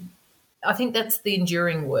I think that's the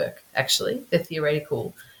enduring work, actually, the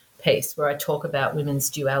theoretical piece where I talk about women's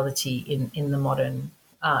duality in the modern,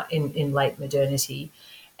 in late modernity,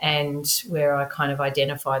 and where I kind of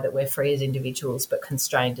identify that we're free as individuals but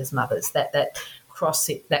constrained as mothers. That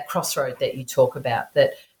crossroad that you talk about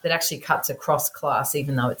that actually cuts across class,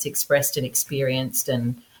 even though it's expressed and experienced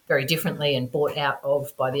and very differently and bought out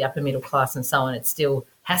of by the upper middle class and so on, it still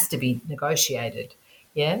has to be negotiated.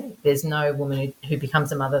 Yeah, there's no woman who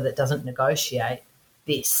becomes a mother that doesn't negotiate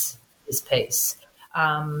this piece.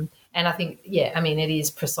 And I think, it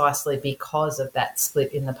is precisely because of that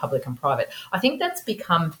split in the public and private. I think that's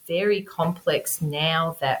become very complex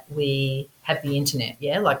now that we have the internet.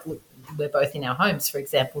 Yeah, like we're both in our homes, for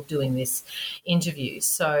example, doing this interview.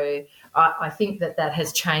 So I think that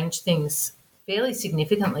has changed things fairly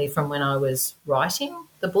significantly from when I was writing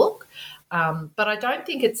the book. But I don't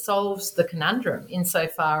think it solves the conundrum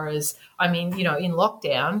insofar as, in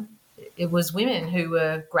lockdown, it was women who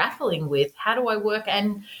were grappling with how do I work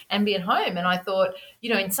and be at home. And I thought,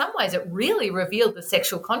 in some ways it really revealed the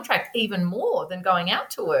sexual contract even more than going out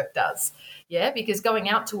to work does. Yeah, because going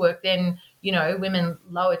out to work then, women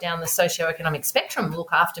lower down the socioeconomic spectrum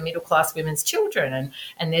look after middle-class women's children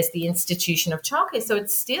and there's the institution of childcare. So it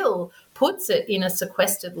still puts it in a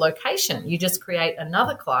sequestered location. You just create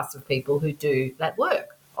another class of people who do that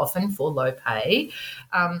work, often for low pay.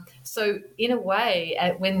 So in a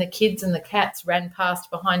way, when the kids and the cats ran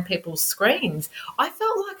past behind people's screens, I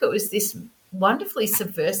felt like it was this wonderfully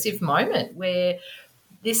subversive moment where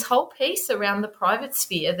this whole piece around the private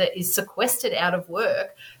sphere that is sequestered out of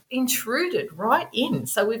work intruded right in.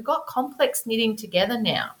 So we've got complex knitting together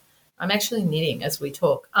now. I'm actually knitting as we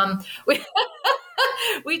talk.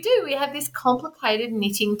 We do. We have this complicated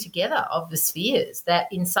knitting together of the spheres that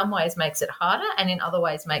in some ways makes it harder and in other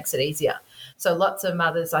ways makes it easier. So lots of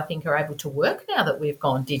mothers, I think, are able to work now that we've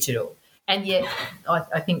gone digital. And yet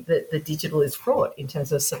I think that the digital is fraught in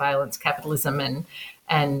terms of surveillance capitalism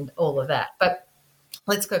and all of that. But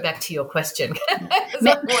let's go back to your question.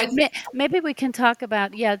 Maybe we can talk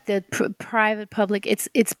about the private public.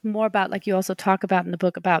 It's more about, like you also talk about in the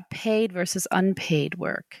book, about paid versus unpaid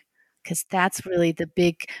work, because that's really the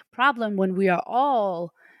big problem when we are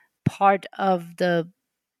all part of the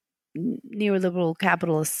neoliberal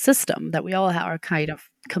capitalist system that we all are kind of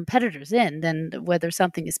competitors in. Then whether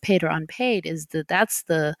something is paid or unpaid that's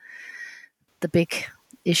the big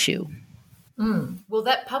issue. Well,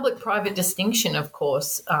 that public-private distinction, of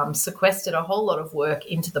course, sequestered a whole lot of work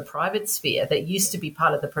into the private sphere that used to be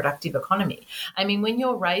part of the productive economy. I mean, when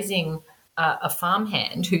you're raising a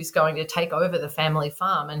farmhand who's going to take over the family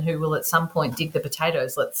farm and who will at some point dig the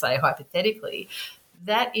potatoes, let's say, hypothetically,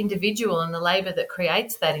 that individual and the labour that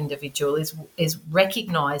creates that individual is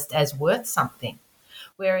recognised as worth something.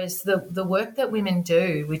 Whereas the work that women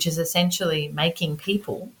do, which is essentially making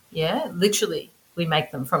people, literally, we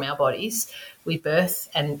make them from our bodies. We birth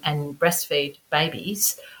and breastfeed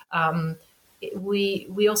babies.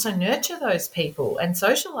 We also nurture those people and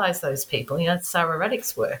socialise those people. It's Sarah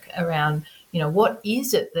Raddick's work around, what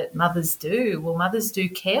is it that mothers do? Well, mothers do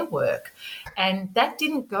care work. And that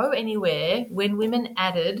didn't go anywhere when women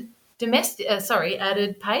added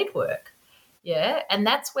paid work. Yeah, and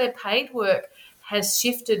that's where paid work has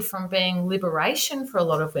shifted from being liberation for a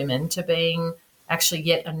lot of women to being actually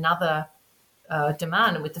yet another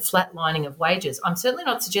demand, and with the flatlining of wages. I'm certainly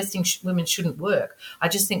not suggesting women shouldn't work. I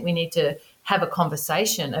just think we need to have a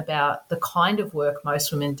conversation about the kind of work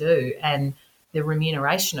most women do and the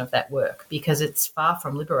remuneration of that work, because it's far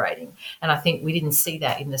from liberating. And I think we didn't see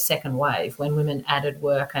that in the second wave when women added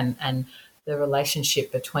work, and the relationship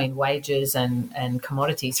between wages and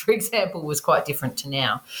commodities, for example, was quite different to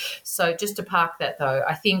now. So just to park that, though,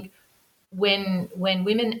 I think when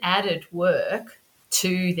women added work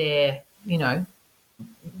to their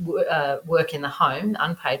work in the home,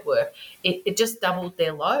 unpaid work, it just doubled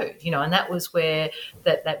their load, and that was where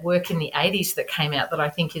that work in the 80s that came out that I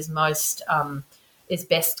think is is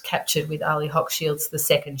best captured with Ali Hochschild's The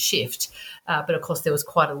Second Shift. But of course there was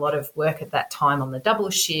quite a lot of work at that time on the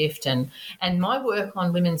double shift, and my work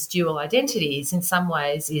on women's dual identities in some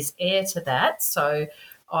ways is heir to that. So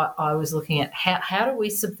I was looking at how do we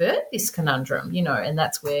subvert this conundrum, and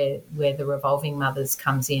that's where the revolving mothers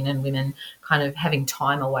comes in, and women kind of having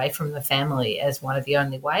time away from the family as one of the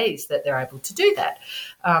only ways that they're able to do that.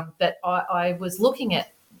 But I was looking at,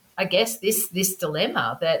 I guess, this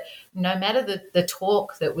dilemma that no matter the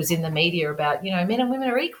talk that was in the media about, men and women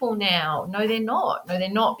are equal now. No, they're not. No, they're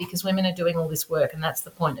not, because women are doing all this work, and that's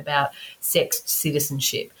the point about sexed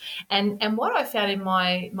citizenship. And what I found in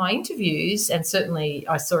my interviews, and certainly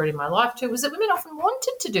I saw it in my life too, was that women often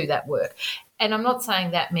wanted to do that work. And I'm not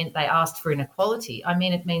saying that meant they asked for inequality. I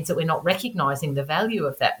mean, it means that we're not recognising the value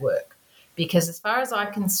of that work. Because as far as I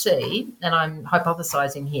can see, and I'm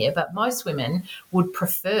hypothesising here, but most women would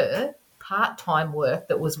prefer part-time work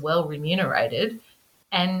that was well remunerated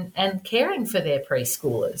and caring for their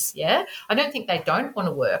preschoolers, yeah? I don't think they don't want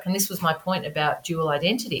to work, and this was my point about dual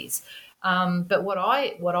identities. But what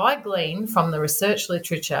I glean from the research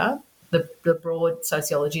literature, the broad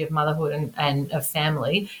sociology of motherhood and of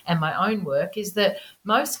family, and my own work, is that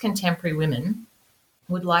most contemporary women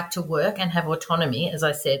would like to work and have autonomy, as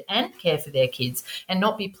I said, and care for their kids, and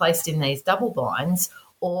not be placed in these double binds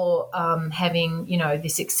or having,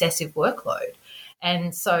 this excessive workload.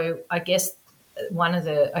 And so I guess one of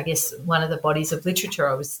the bodies of literature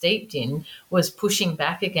I was steeped in was pushing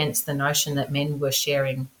back against the notion that men were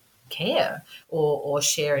sharing care or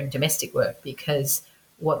sharing domestic work, because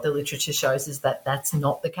what the literature shows is that that's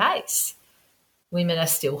not the case. Women are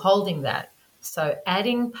still holding that. So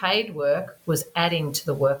adding paid work was adding to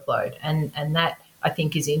the workload, and that, I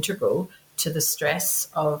think, is integral to the stress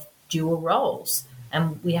of dual roles,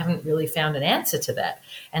 and we haven't really found an answer to that.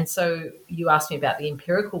 And so you asked me about the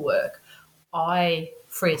empirical work. I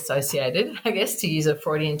free associated, I guess, to use a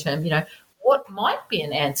Freudian term, what might be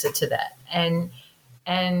an answer to that? And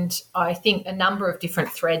I think a number of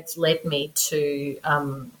different threads led me to,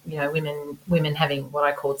 women having what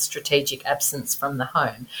I called strategic absence from the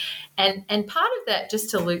home. And part of that, just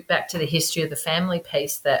to loop back to the history of the family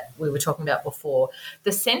piece that we were talking about before, the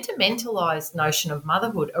sentimentalised notion of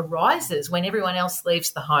motherhood arises when everyone else leaves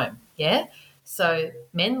the home, yeah? So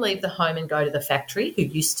men leave the home and go to the factory, who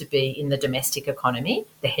used to be in the domestic economy,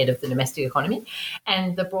 the head of the domestic economy,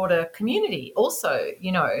 and the broader community also,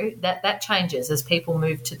 that changes as people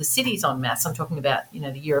move to the cities en masse. I'm talking about,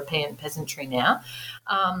 the European peasantry now.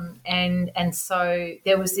 And so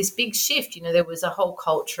there was this big shift, there was a whole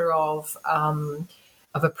culture of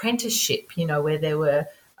apprenticeship, where there were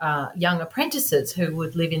young apprentices who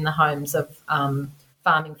would live in the homes of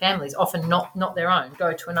farming families, often not their own,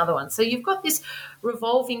 go to another one. So you've got this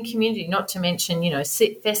revolving community, not to mention,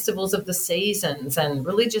 festivals of the seasons and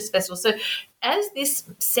religious festivals. So as this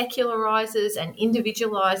secularizes and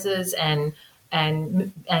individualizes and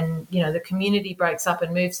the community breaks up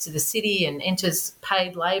and moves to the city and enters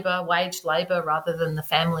paid labour, waged labour rather than the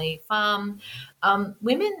family farm,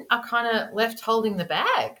 women are kind of left holding the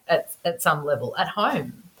bag at some level at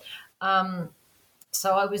home.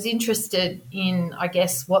 So I was interested in, I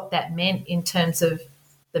guess, what that meant in terms of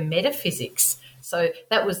the metaphysics. So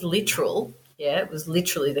that was literal. Yeah, it was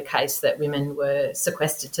literally the case that women were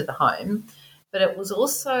sequestered to the home. But it was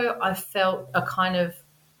also, I felt, a kind of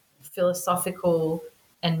philosophical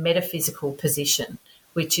and metaphysical position,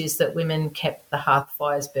 which is that women kept the hearth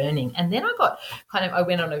fires burning. And then I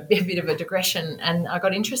went on a bit of a digression, and I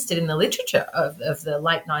got interested in the literature of the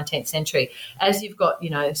late 19th century, as you've got,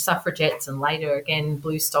 suffragettes and later again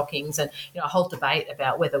blue stockings, and a whole debate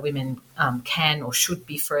about whether women can or should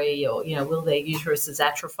be free, or will their uteruses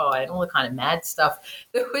atrophy, and all the kind of mad stuff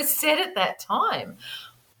that was said at that time.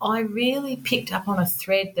 I really picked up on a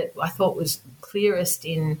thread that I thought was clearest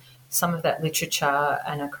in some of that literature,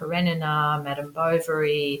 Anna Karenina, Madame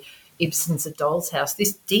Bovary, Ibsen's A Doll's House,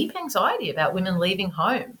 this deep anxiety about women leaving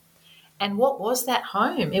home. And what was that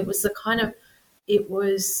home? It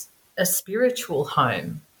was a spiritual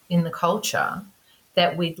home in the culture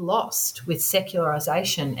that we'd lost with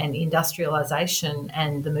secularization and industrialization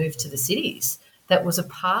and the move to the cities, that was a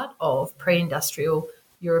part of pre-industrial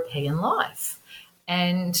European life.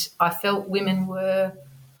 And I felt women were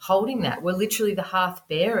holding that, were literally the hearth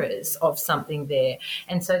bearers of something there.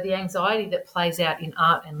 And so the anxiety that plays out in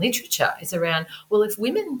art and literature is around, well, if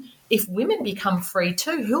women become free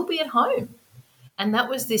too, who'll be at home? And that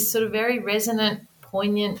was this sort of very resonant,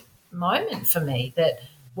 poignant moment for me that,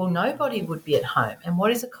 well, nobody would be at home. And what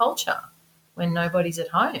is a culture when nobody's at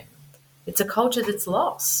home? It's a culture that's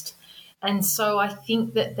lost. And so I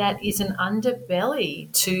think that is an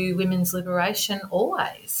underbelly to women's liberation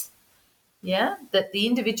always. Yeah, that the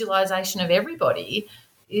individualization of everybody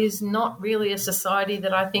is not really a society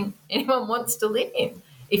that I think anyone wants to live in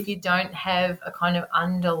if you don't have a kind of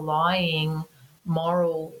underlying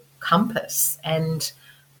moral compass and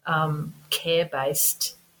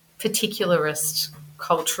care-based, particularist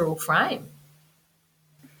cultural frame.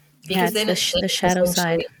 Because then it's the shadow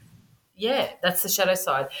side. Yeah, that's the shadow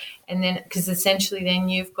side. And then, because essentially then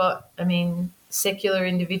you've got, secular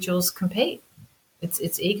individuals compete.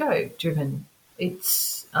 It's ego-driven.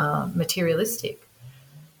 It's materialistic.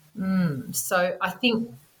 So I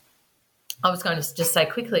think I was going to just say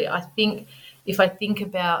quickly, I think if I think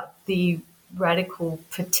about the radical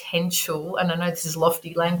potential, and I know this is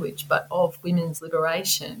lofty language, but of women's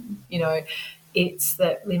liberation, it's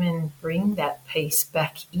that women bring that peace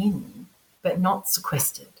back in, but not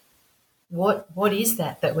sequestered. What is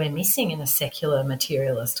that we're missing in a secular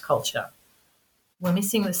materialist culture? We're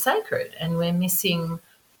missing the sacred, and we're missing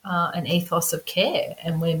an ethos of care,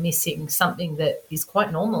 and we're missing something that is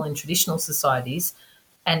quite normal in traditional societies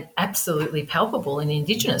and absolutely palpable in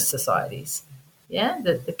Indigenous societies. Yeah,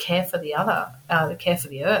 the care for the other, the care for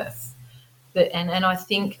the earth. And I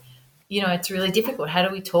think, it's really difficult. How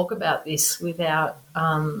do we talk about this without,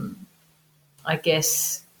 having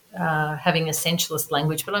essentialist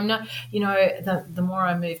language? But I'm not, the more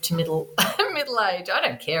I move to middle age, I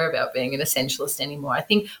don't care about being an essentialist anymore. I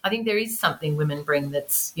think there is something women bring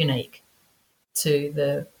that's unique to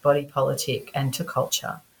the body politic and to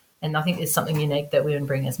culture. And I think there's something unique that women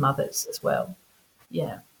bring as mothers as well.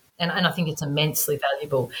 Yeah. And I think it's immensely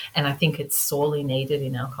valuable, and I think it's sorely needed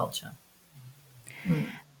in our culture.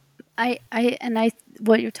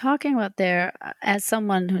 What you're talking about there, as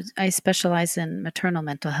someone I specialize in maternal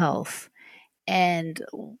mental health, and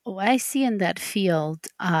what I see in that field,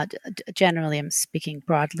 generally, I'm speaking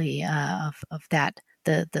broadly of that,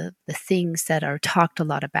 the things that are talked a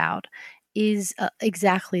lot about, is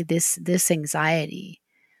exactly this anxiety,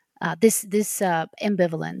 this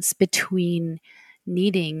ambivalence between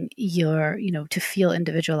needing to feel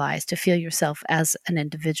individualized, to feel yourself as an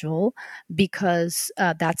individual, because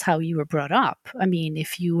that's how you were brought up.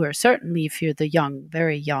 If you're the young,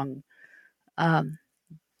 very young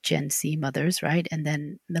Gen Z mothers, right? And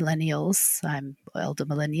then millennials, I'm elder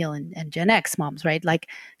millennial and Gen X moms, right? Like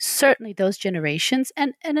certainly those generations,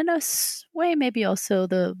 and in a way, maybe also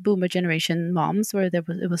the boomer generation moms where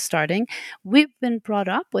it was starting, we've been brought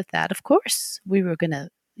up with that. Of course, we were going to,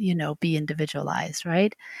 be individualized,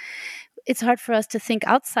 right? It's hard for us to think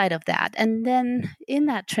outside of that. And then in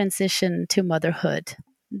that transition to motherhood,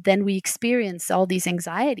 then we experience all these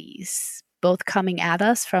anxieties, both coming at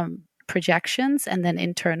us from projections, and then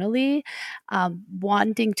internally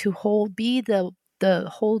wanting to be the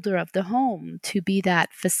holder of the home, to be that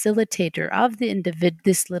facilitator of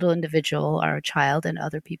this little individual or child and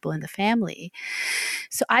other people in the family.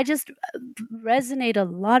 So I just resonate a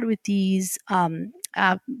lot with these, even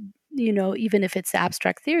if it's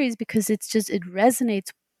abstract theories, because it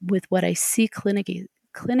resonates with what I see clinically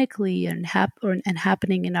and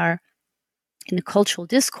happening in the cultural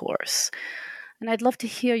discourse. And I'd love to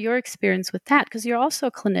hear your experience with that, because you're also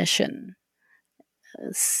a clinician.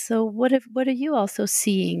 So what are you also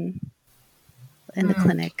seeing in the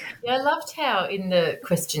clinic? Yeah, I loved how in the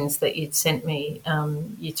questions that you'd sent me,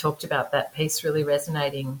 you talked about that piece really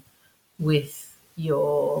resonating with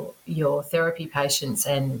your therapy patients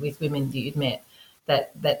and with women that you'd met,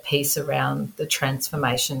 that piece around the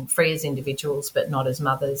transformation, free as individuals but not as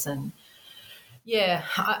mothers. And yeah,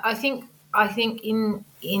 I think in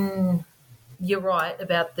you're right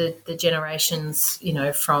about the generations,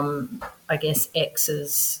 from, I guess,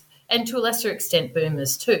 X's and to a lesser extent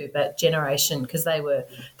boomers too, but generation, because they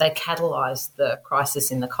catalysed the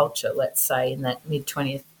crisis in the culture, let's say, in that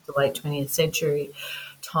mid-20th to late 20th century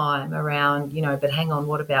time around, but hang on,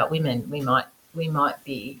 what about women? We might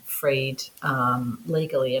be freed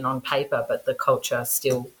legally and on paper, but the culture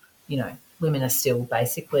still, women are still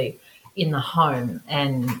basically in the home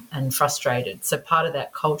and frustrated. So part of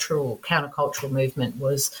that countercultural movement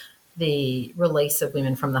was the release of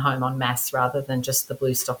women from the home en masse, rather than just the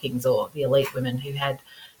blue stockings or the elite women who had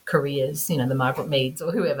careers, the Margaret Meads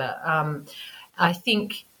or whoever. I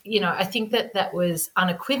think that was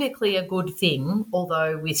unequivocally a good thing,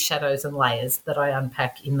 although with shadows and layers that I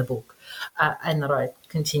unpack in the book and that I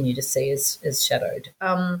continue to see as shadowed.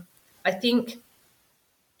 I think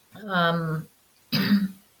I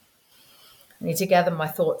need to gather my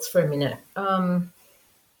thoughts for a minute.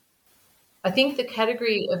 I think the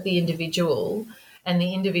category of the individual and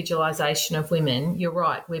the individualisation of women, you're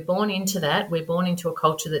right, we're born into that. We're born into a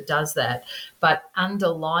culture that does that. But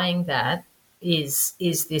underlying that is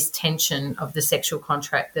this tension of the sexual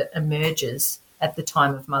contract that emerges at the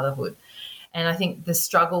time of motherhood. And I think the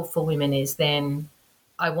struggle for women is then,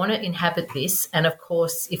 I want to inhabit this. And, of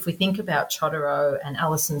course, if we think about Chodorow and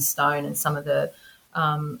Alison Stone and some of the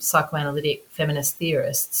psychoanalytic feminist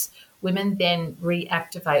theorists, women then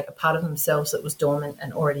reactivate a part of themselves that was dormant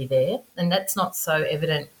and already there. And that's not so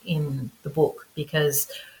evident in the book because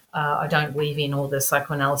I don't weave in all the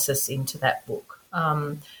psychoanalysis into that book.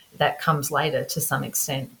 That comes later to some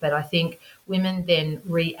extent. But I think women then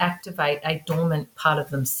reactivate a dormant part of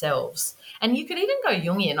themselves. And you could even go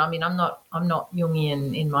Jungian. I mean, I'm not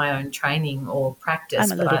Jungian in my own training or practice.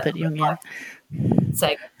 I'm a little bit Jungian.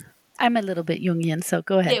 I'm a little bit Jungian, so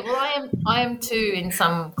go ahead. Yeah, well, I am too in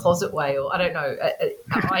some closet way, or I don't know.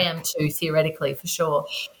 I am too theoretically, for sure.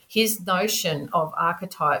 His notion of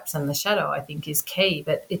archetypes and the shadow, I think, is key,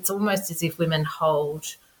 but it's almost as if women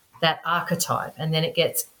hold that archetype and then it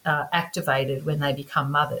gets activated when they become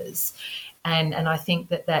mothers. And I think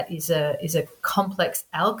that is a complex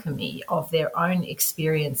alchemy of their own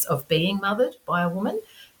experience of being mothered by a woman,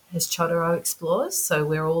 as Chodorow explores. So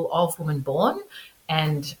we're all of woman born.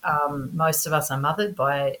 And most of us are mothered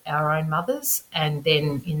by our own mothers, and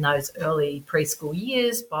then in those early preschool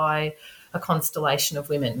years by a constellation of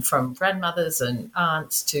women, from grandmothers and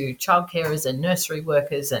aunts to childcarers and nursery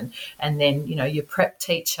workers, and then your prep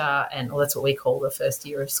teacher, and that's what we call the first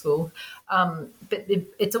year of school. But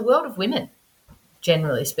it's a world of women,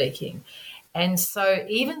 generally speaking. And so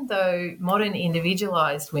even though modern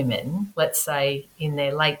individualised women, let's say in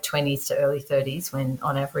their late 20s to early 30s, when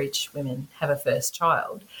on average women have a first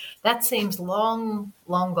child, that seems long,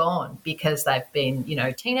 long gone because they've been,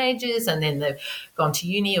 teenagers, and then they've gone to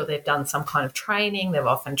uni or they've done some kind of training, they've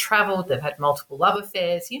often travelled, they've had multiple love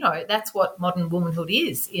affairs. That's what modern womanhood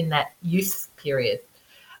is in that youth period.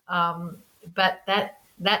 But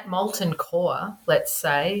that molten core, let's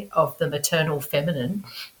say, of the maternal feminine,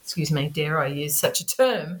 excuse me, dare I use such a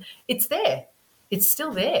term, it's there. It's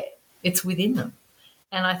still there. It's within them.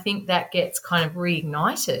 And I think that gets kind of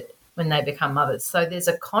reignited when they become mothers. So there's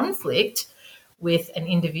a conflict with an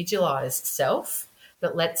individualised self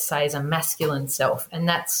that, let's say, is a masculine self. And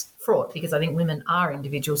that's fraught because I think women are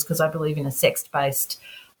individuals, because I believe in a sex-based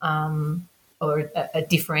or a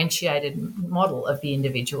differentiated model of the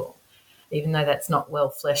individual, even though that's not well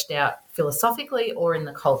fleshed out philosophically or in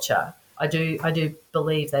the culture. I do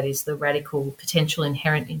believe that is the radical potential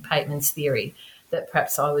inherent in Pateman's theory, that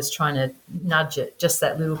perhaps I was trying to nudge it just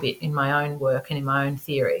that little bit in my own work and in my own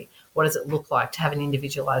theory. What does it look like to have an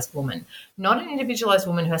individualised woman? Not an individualised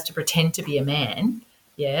woman who has to pretend to be a man,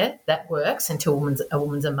 Yeah, that works until a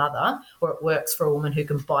woman's a mother, or it works for a woman who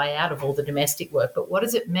can buy out of all the domestic work. But what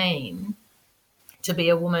does it mean to be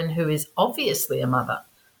a woman who is obviously a mother?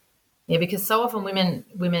 Yeah, because so often women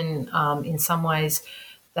in some ways,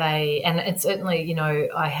 and it's certainly, you know,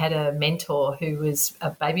 I had a mentor who was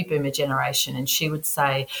a baby boomer generation, and she would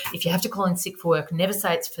say, if you have to call in sick for work, never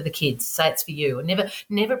say it's for the kids, say it's for you, or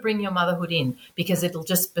never bring your motherhood in, because it'll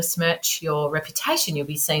just besmirch your reputation. You'll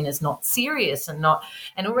be seen as not serious and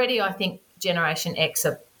already I think Generation X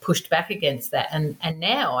are pushed back against that. And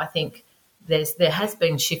now I think there has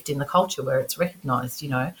been a shift in the culture where it's recognised, you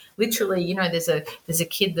know. Literally, you know, there's a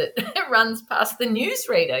kid that runs past the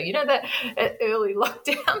newsreader, you know, that early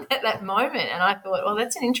lockdown, that moment. And I thought, well,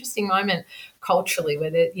 that's an interesting moment culturally where,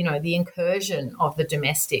 the incursion of the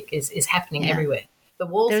domestic is happening everywhere. The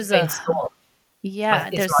walls have been stormed. Yeah,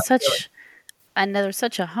 there's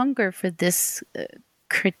such a hunger for this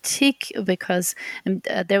critique, because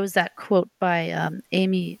there was that quote by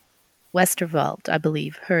Amy Westerveld, I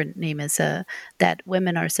believe her name is, that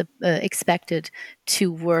women are expected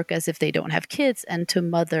to work as if they don't have kids and to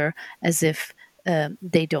mother as if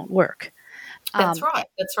they don't work. That's right.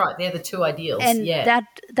 They're the two ideals. And yeah.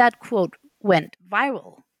 that quote went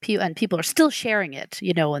viral. And people are still sharing it,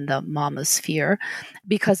 you know, in the mama sphere,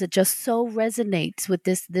 because it just so resonates with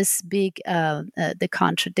this big the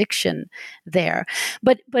contradiction there.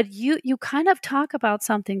 But you kind of talk about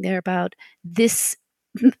something there about this,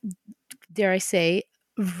 dare I say,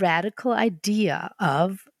 radical idea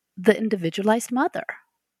of the individualized mother.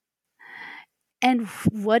 And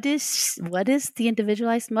what is the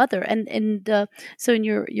individualized mother? And so in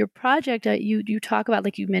your project, you talk about,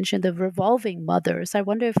 like you mentioned, the revolving mothers. I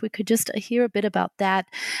wonder if we could just hear a bit about that,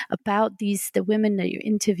 about the women that you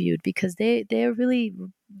interviewed, because they're really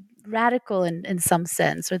radical in some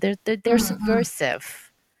sense, or they're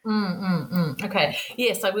subversive. Okay.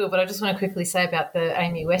 Yes, I will. But I just want to quickly say about the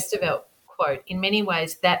Amy Westerveld quote. In many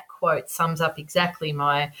ways, that quote sums up exactly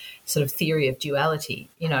my sort of theory of duality.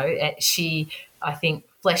 You know, she, I think,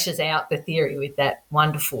 fleshes out the theory with that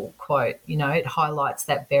wonderful quote. You know, it highlights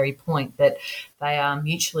that very point that they are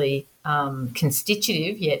mutually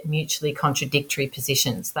constitutive yet mutually contradictory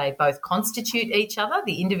positions. They both constitute each other.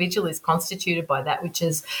 The individual is constituted by that which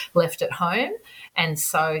is left at home, and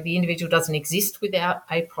so the individual doesn't exist without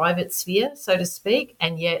a private sphere, so to speak,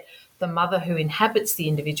 and yet the mother who inhabits the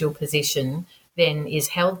individual position then is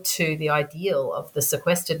held to the ideal of the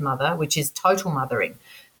sequestered mother, which is total mothering.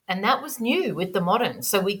 And that was new with the modern.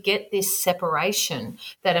 So we get this separation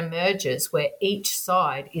that emerges where each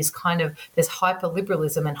side is kind of, there's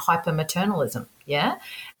hyperliberalism and hypermaternalism, yeah?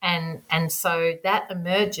 And so that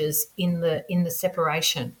emerges in the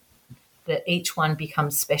separation, that each one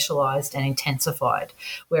becomes specialised and intensified,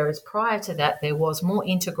 whereas prior to that there was more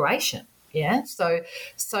integration. Yeah. So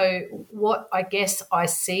what I guess I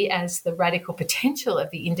see as the radical potential of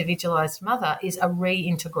the individualized mother is a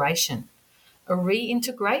reintegration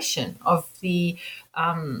of the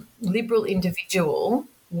liberal individual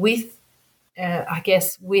with,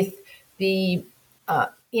 with the,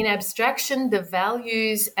 in abstraction, the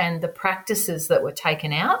values and the practices that were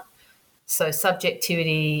taken out. So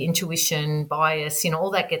subjectivity, intuition, bias,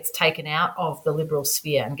 all that gets taken out of the liberal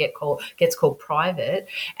sphere and gets called private.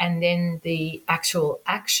 And then the actual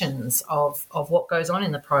actions of what goes on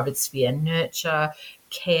in the private sphere, nurture,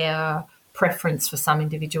 care, preference for some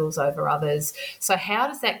individuals over others. So how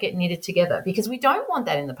does that get knitted together? Because we don't want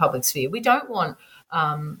that in the public sphere. We don't want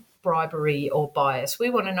bribery or bias.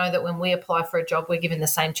 We want to know that when we apply for a job, we're given the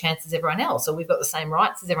same chance as everyone else, or we've got the same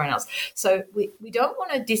rights as everyone else. So we don't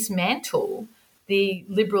want to dismantle the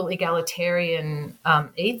liberal egalitarian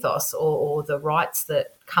ethos or the rights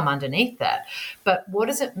that come underneath that. But what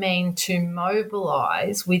does it mean to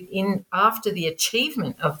mobilise after the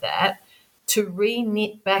achievement of that, to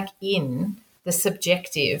re-knit back in the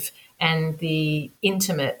subjective and the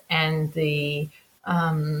intimate and the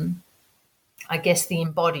the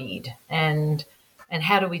embodied, and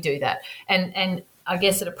how do we do that? And I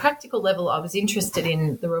guess at a practical level, I was interested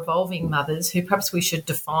in the revolving mothers, who perhaps we should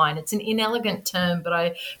define. It's an inelegant term, but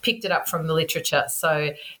I picked it up from the literature.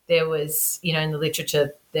 So there was, in the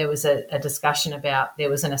literature, there was a discussion about, there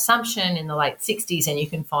was an assumption in the late 60s, and you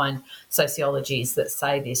can find sociologies that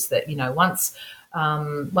say this, that, once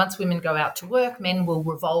women go out to work, men will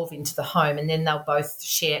revolve into the home, and then they'll both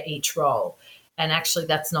share each role. And actually,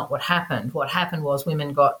 that's not what happened. What happened was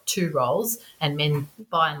women got two roles and men,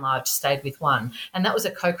 by and large, stayed with one. And that was a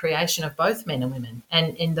co-creation of both men and women,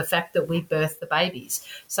 and in the fact that we birthed the babies.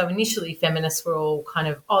 So initially, feminists were all kind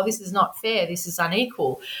of, this is not fair, this is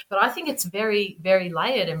unequal. But I think it's very, very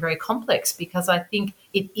layered and very complex, because I think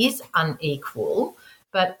it is unequal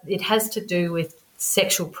but it has to do with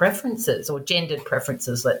sexual preferences or gendered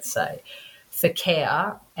preferences, let's say, for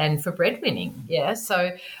care and for breadwinning. Yeah.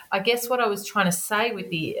 So I guess what I was trying to say with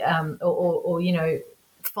the,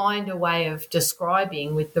 find a way of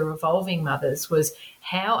describing with the revolving mothers was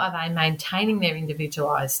how are they maintaining their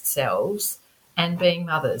individualised selves and being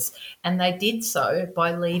mothers? And they did so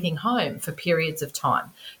by leaving home for periods of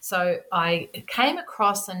time. So I came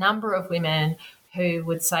across a number of women who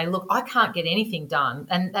would say, look, I can't get anything done.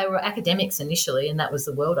 And they were academics initially, and that was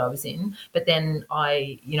the world I was in. But then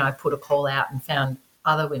I put a call out and found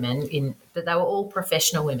other women but they were all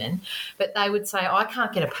professional women, but they would say, I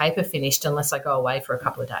can't get a paper finished unless I go away for a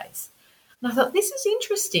couple of days. And I thought, this is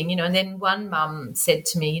interesting, and then one mum said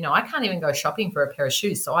to me, I can't even go shopping for a pair of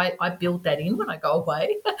shoes. So I build that in when I go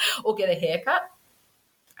away or get a haircut.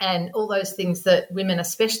 And all those things that women,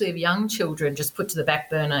 especially of young children, just put to the back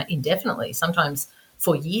burner indefinitely, sometimes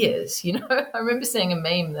for years. I remember seeing a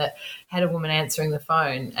meme that had a woman answering the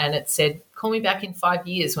phone and it said, call me back in 5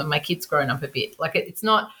 years when my kid's grown up a bit. Like it's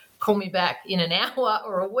not call me back in an hour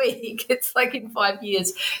or a week. It's like in 5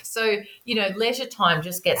 years. So, leisure time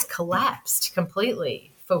just gets collapsed completely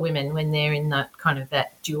for women when they're in that kind of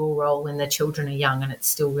that dual role when their children are young and it's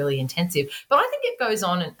still really intensive. But I think it goes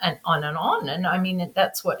on and on and on. And I mean,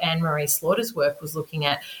 that's what Anne-Marie Slaughter's work was looking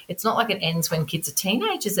at. It's not like it ends when kids are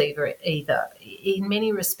teenagers either. In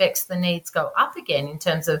many respects, the needs go up again in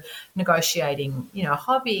terms of negotiating,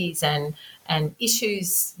 hobbies and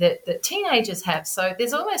issues that teenagers have. So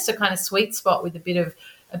there's almost a kind of sweet spot with a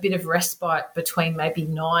bit of respite between maybe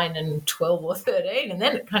 9 and 12 or 13, and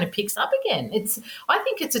then it kind of picks up again. I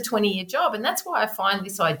think it's a 20-year job, and that's why I find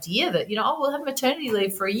this idea that, we'll have maternity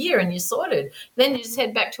leave for a year and you're sorted. Then you just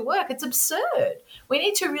head back to work. It's absurd. We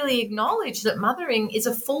need to really acknowledge that mothering is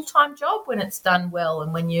a full-time job when it's done well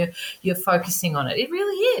and when you're focusing on it. It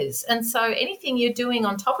really is. And so anything you're doing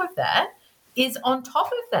on top of that is on top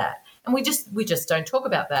of that. And we just don't talk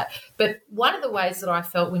about that. But one of the ways that I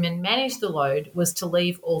felt women managed the load was to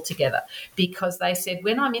leave altogether, because they said,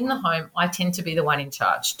 when I'm in the home, I tend to be the one in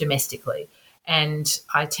charge domestically. And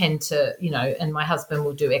I tend to, and my husband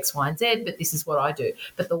will do X, Y, and Z, but this is what I do.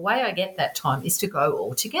 But the way I get that time is to go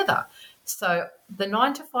all together. So the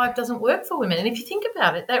 9 to 5 doesn't work for women. And if you think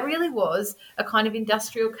about it, that really was a kind of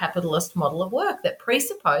industrial capitalist model of work that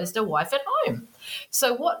presupposed a wife at home.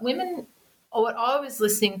 So what I was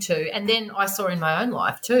listening to, and then I saw in my own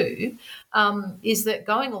life too, is that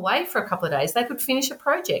going away for a couple of days, they could finish a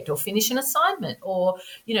project or finish an assignment or,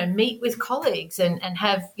 meet with colleagues and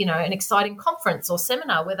have, an exciting conference or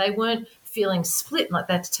seminar where they weren't feeling split like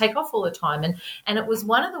they had to take off all the time. And it was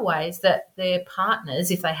one of the ways that their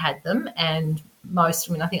partners, if they had them, and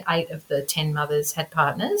most, I think 8 of the 10 mothers had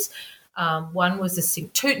partners. One was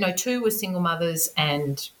two were single mothers,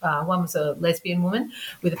 and one was a lesbian woman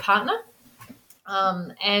with a partner.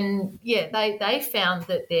 They found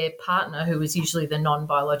that their partner, who was usually the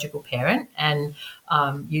non-biological parent and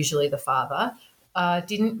usually the father,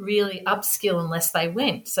 didn't really upskill unless they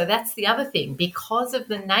went. So that's the other thing. Because of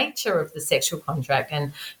the nature of the sexual contract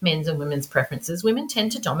and men's and women's preferences, women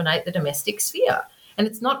tend to dominate the domestic sphere. And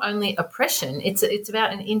it's not only oppression, it's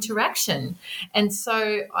about an interaction. And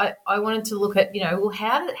so I wanted to look at,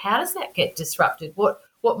 how does that get disrupted?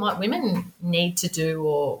 What might women need to do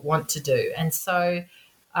or want to do? And so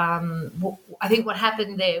I think what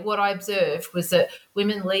happened there, what I observed was that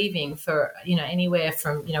women leaving for, anywhere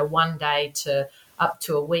from, 1 day to up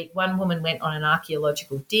to a week. One woman went on an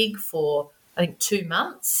archaeological dig for, I think, 2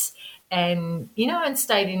 months and, and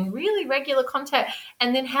stayed in really regular contact.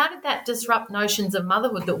 And then how did that disrupt notions of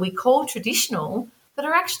motherhood that we call traditional that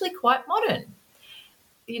are actually quite modern?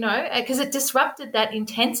 Because it disrupted that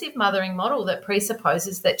intensive mothering model that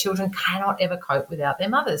presupposes that children cannot ever cope without their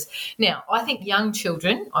mothers. Now, I think young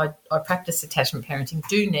children, I practice attachment parenting,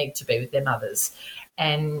 do need to be with their mothers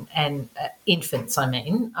and infants,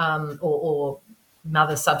 or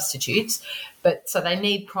mother substitutes. But so they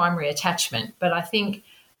need primary attachment. But I think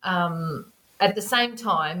at the same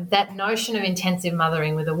time, that notion of intensive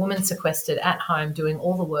mothering with a woman sequestered at home doing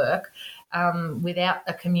all the work, without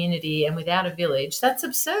a community and without a village, that's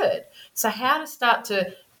absurd. So how to start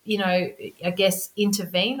to,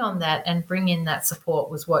 intervene on that and bring in that support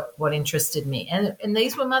was what interested me. And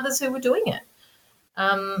these were mothers who were doing it.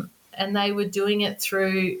 And they were doing it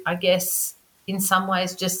through, in some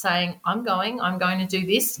ways just saying, I'm going to do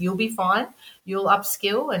this, you'll be fine, you'll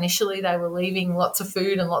upskill. Initially they were leaving lots of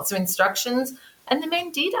food and lots of instructions, and the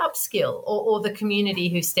men did upskill, or the community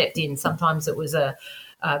who stepped in. Sometimes it was a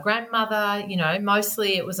grandmother,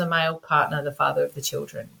 mostly it was a male partner, the father of the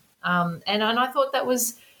children. And I thought that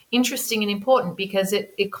was interesting and important because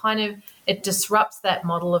it disrupts that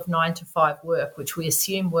model of 9 to 5 work, which we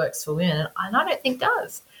assume works for women, and I don't think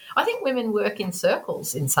does. I think women work in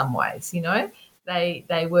circles in some ways.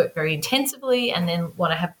 They work very intensively and then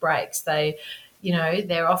want to have breaks. They're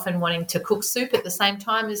often wanting to cook soup at the same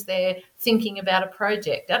time as they're thinking about a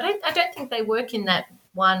project. I don't think they work in that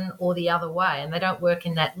one or the other way, and they don't work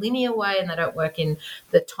in that linear way, and they don't work in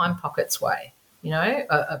the time pockets way,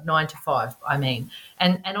 of 9 to 5, I mean.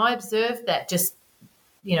 And I observed that just,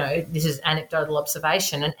 this is anecdotal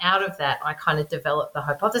observation, and out of that I kind of developed the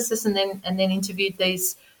hypothesis and then interviewed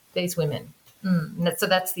these women. So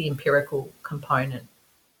that's the empirical component.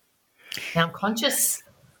 Now I'm conscious.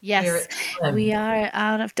 Yes, we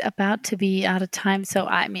are about to be out of time. So,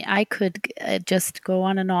 I mean, I could just go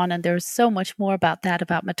on, and there's so much more about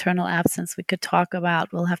maternal absence we could talk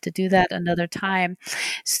about. We'll have to do that another time.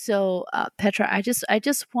 So, Petra, I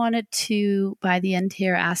just wanted to, by the end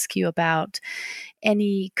here, ask you about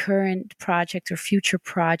any current project or future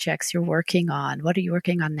projects you're working on. What are you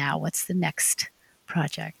working on now? What's the next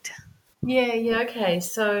project? Yeah. Okay.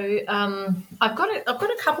 So I've got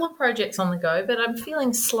a couple of projects on the go, but I'm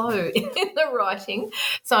feeling slow in the writing.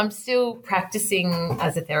 So I'm still practicing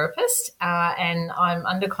as a therapist, and I'm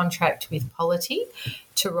under contract with Polity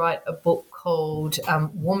to write a book called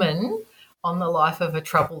Woman on the Life of a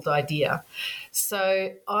Troubled Idea.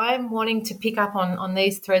 So I'm wanting to pick up on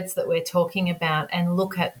these threads that we're talking about and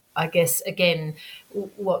look at, I guess, again,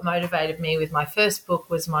 what motivated me with my first book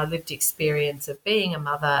was my lived experience of being a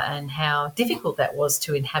mother and how difficult that was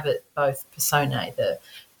to inhabit both personae,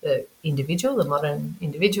 the individual, the modern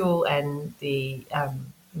individual, and the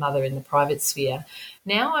mother in the private sphere.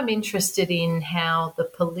 Now I'm interested in how the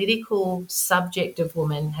political subject of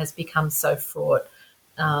woman has become so fraught,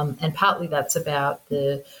 and partly that's about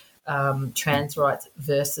the trans rights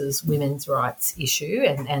versus women's rights issue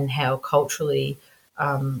and how culturally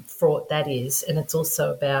fraught that is. And it's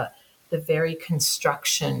also about the very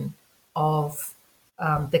construction of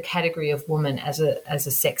the category of woman as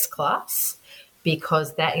a sex class,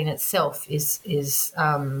 because that in itself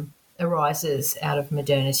arises out of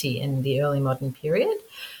modernity in the early modern period.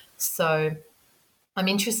 So I'm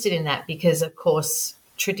interested in that because, of course,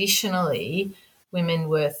 traditionally women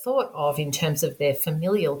were thought of in terms of their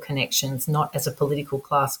familial connections, not as a political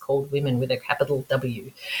class called women with a capital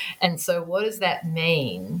W. And so what does that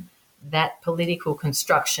mean, that political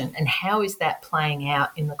construction, and how is that playing out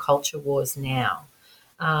in the culture wars now?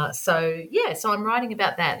 So I'm writing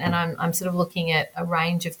about that, and I'm sort of looking at a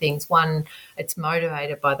range of things. One, it's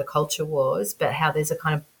motivated by the culture wars, but how there's a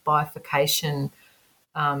kind of bifurcation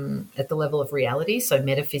at the level of reality. So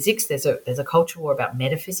metaphysics, there's a culture war about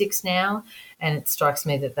metaphysics now, and it strikes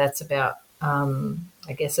me that that's about,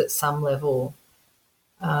 I guess at some level,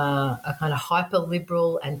 a kind of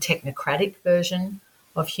hyper-liberal and technocratic version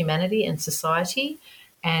of humanity and society,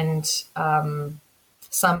 and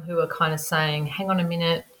some who are kind of saying, hang on a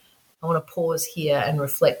minute, I want to pause here and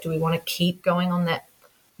reflect. Do we want to keep going on that,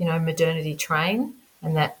 modernity train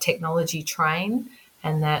and that technology train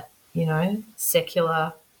and that,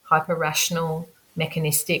 secular, hyper-rational,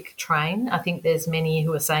 mechanistic train? I think there's many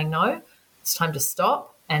who are saying, no, it's time to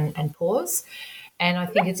stop and pause. And I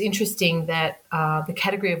think it's interesting that the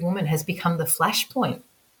category of woman has become the flashpoint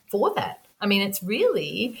for that. I mean, it's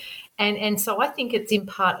really, and so I think it's in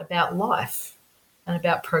part about life and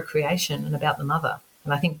about procreation and about the mother.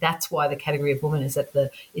 And I think that's why the category of woman is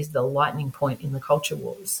the lightning point in the culture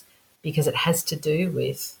wars, because it has to do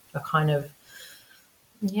with a kind of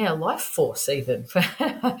life force, even for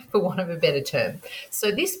want of a better term.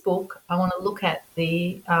 So this book, I want to look at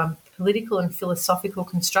the political and philosophical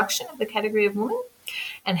construction of the category of woman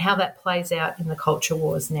and how that plays out in the culture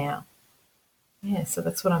wars now. Yeah, so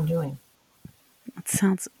that's what I'm doing. That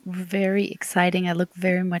sounds very exciting. I look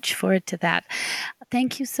very much forward to that.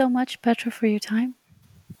 Thank you so much, Petra, for your time.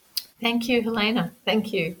 Thank you, Helena.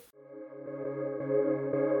 Thank you.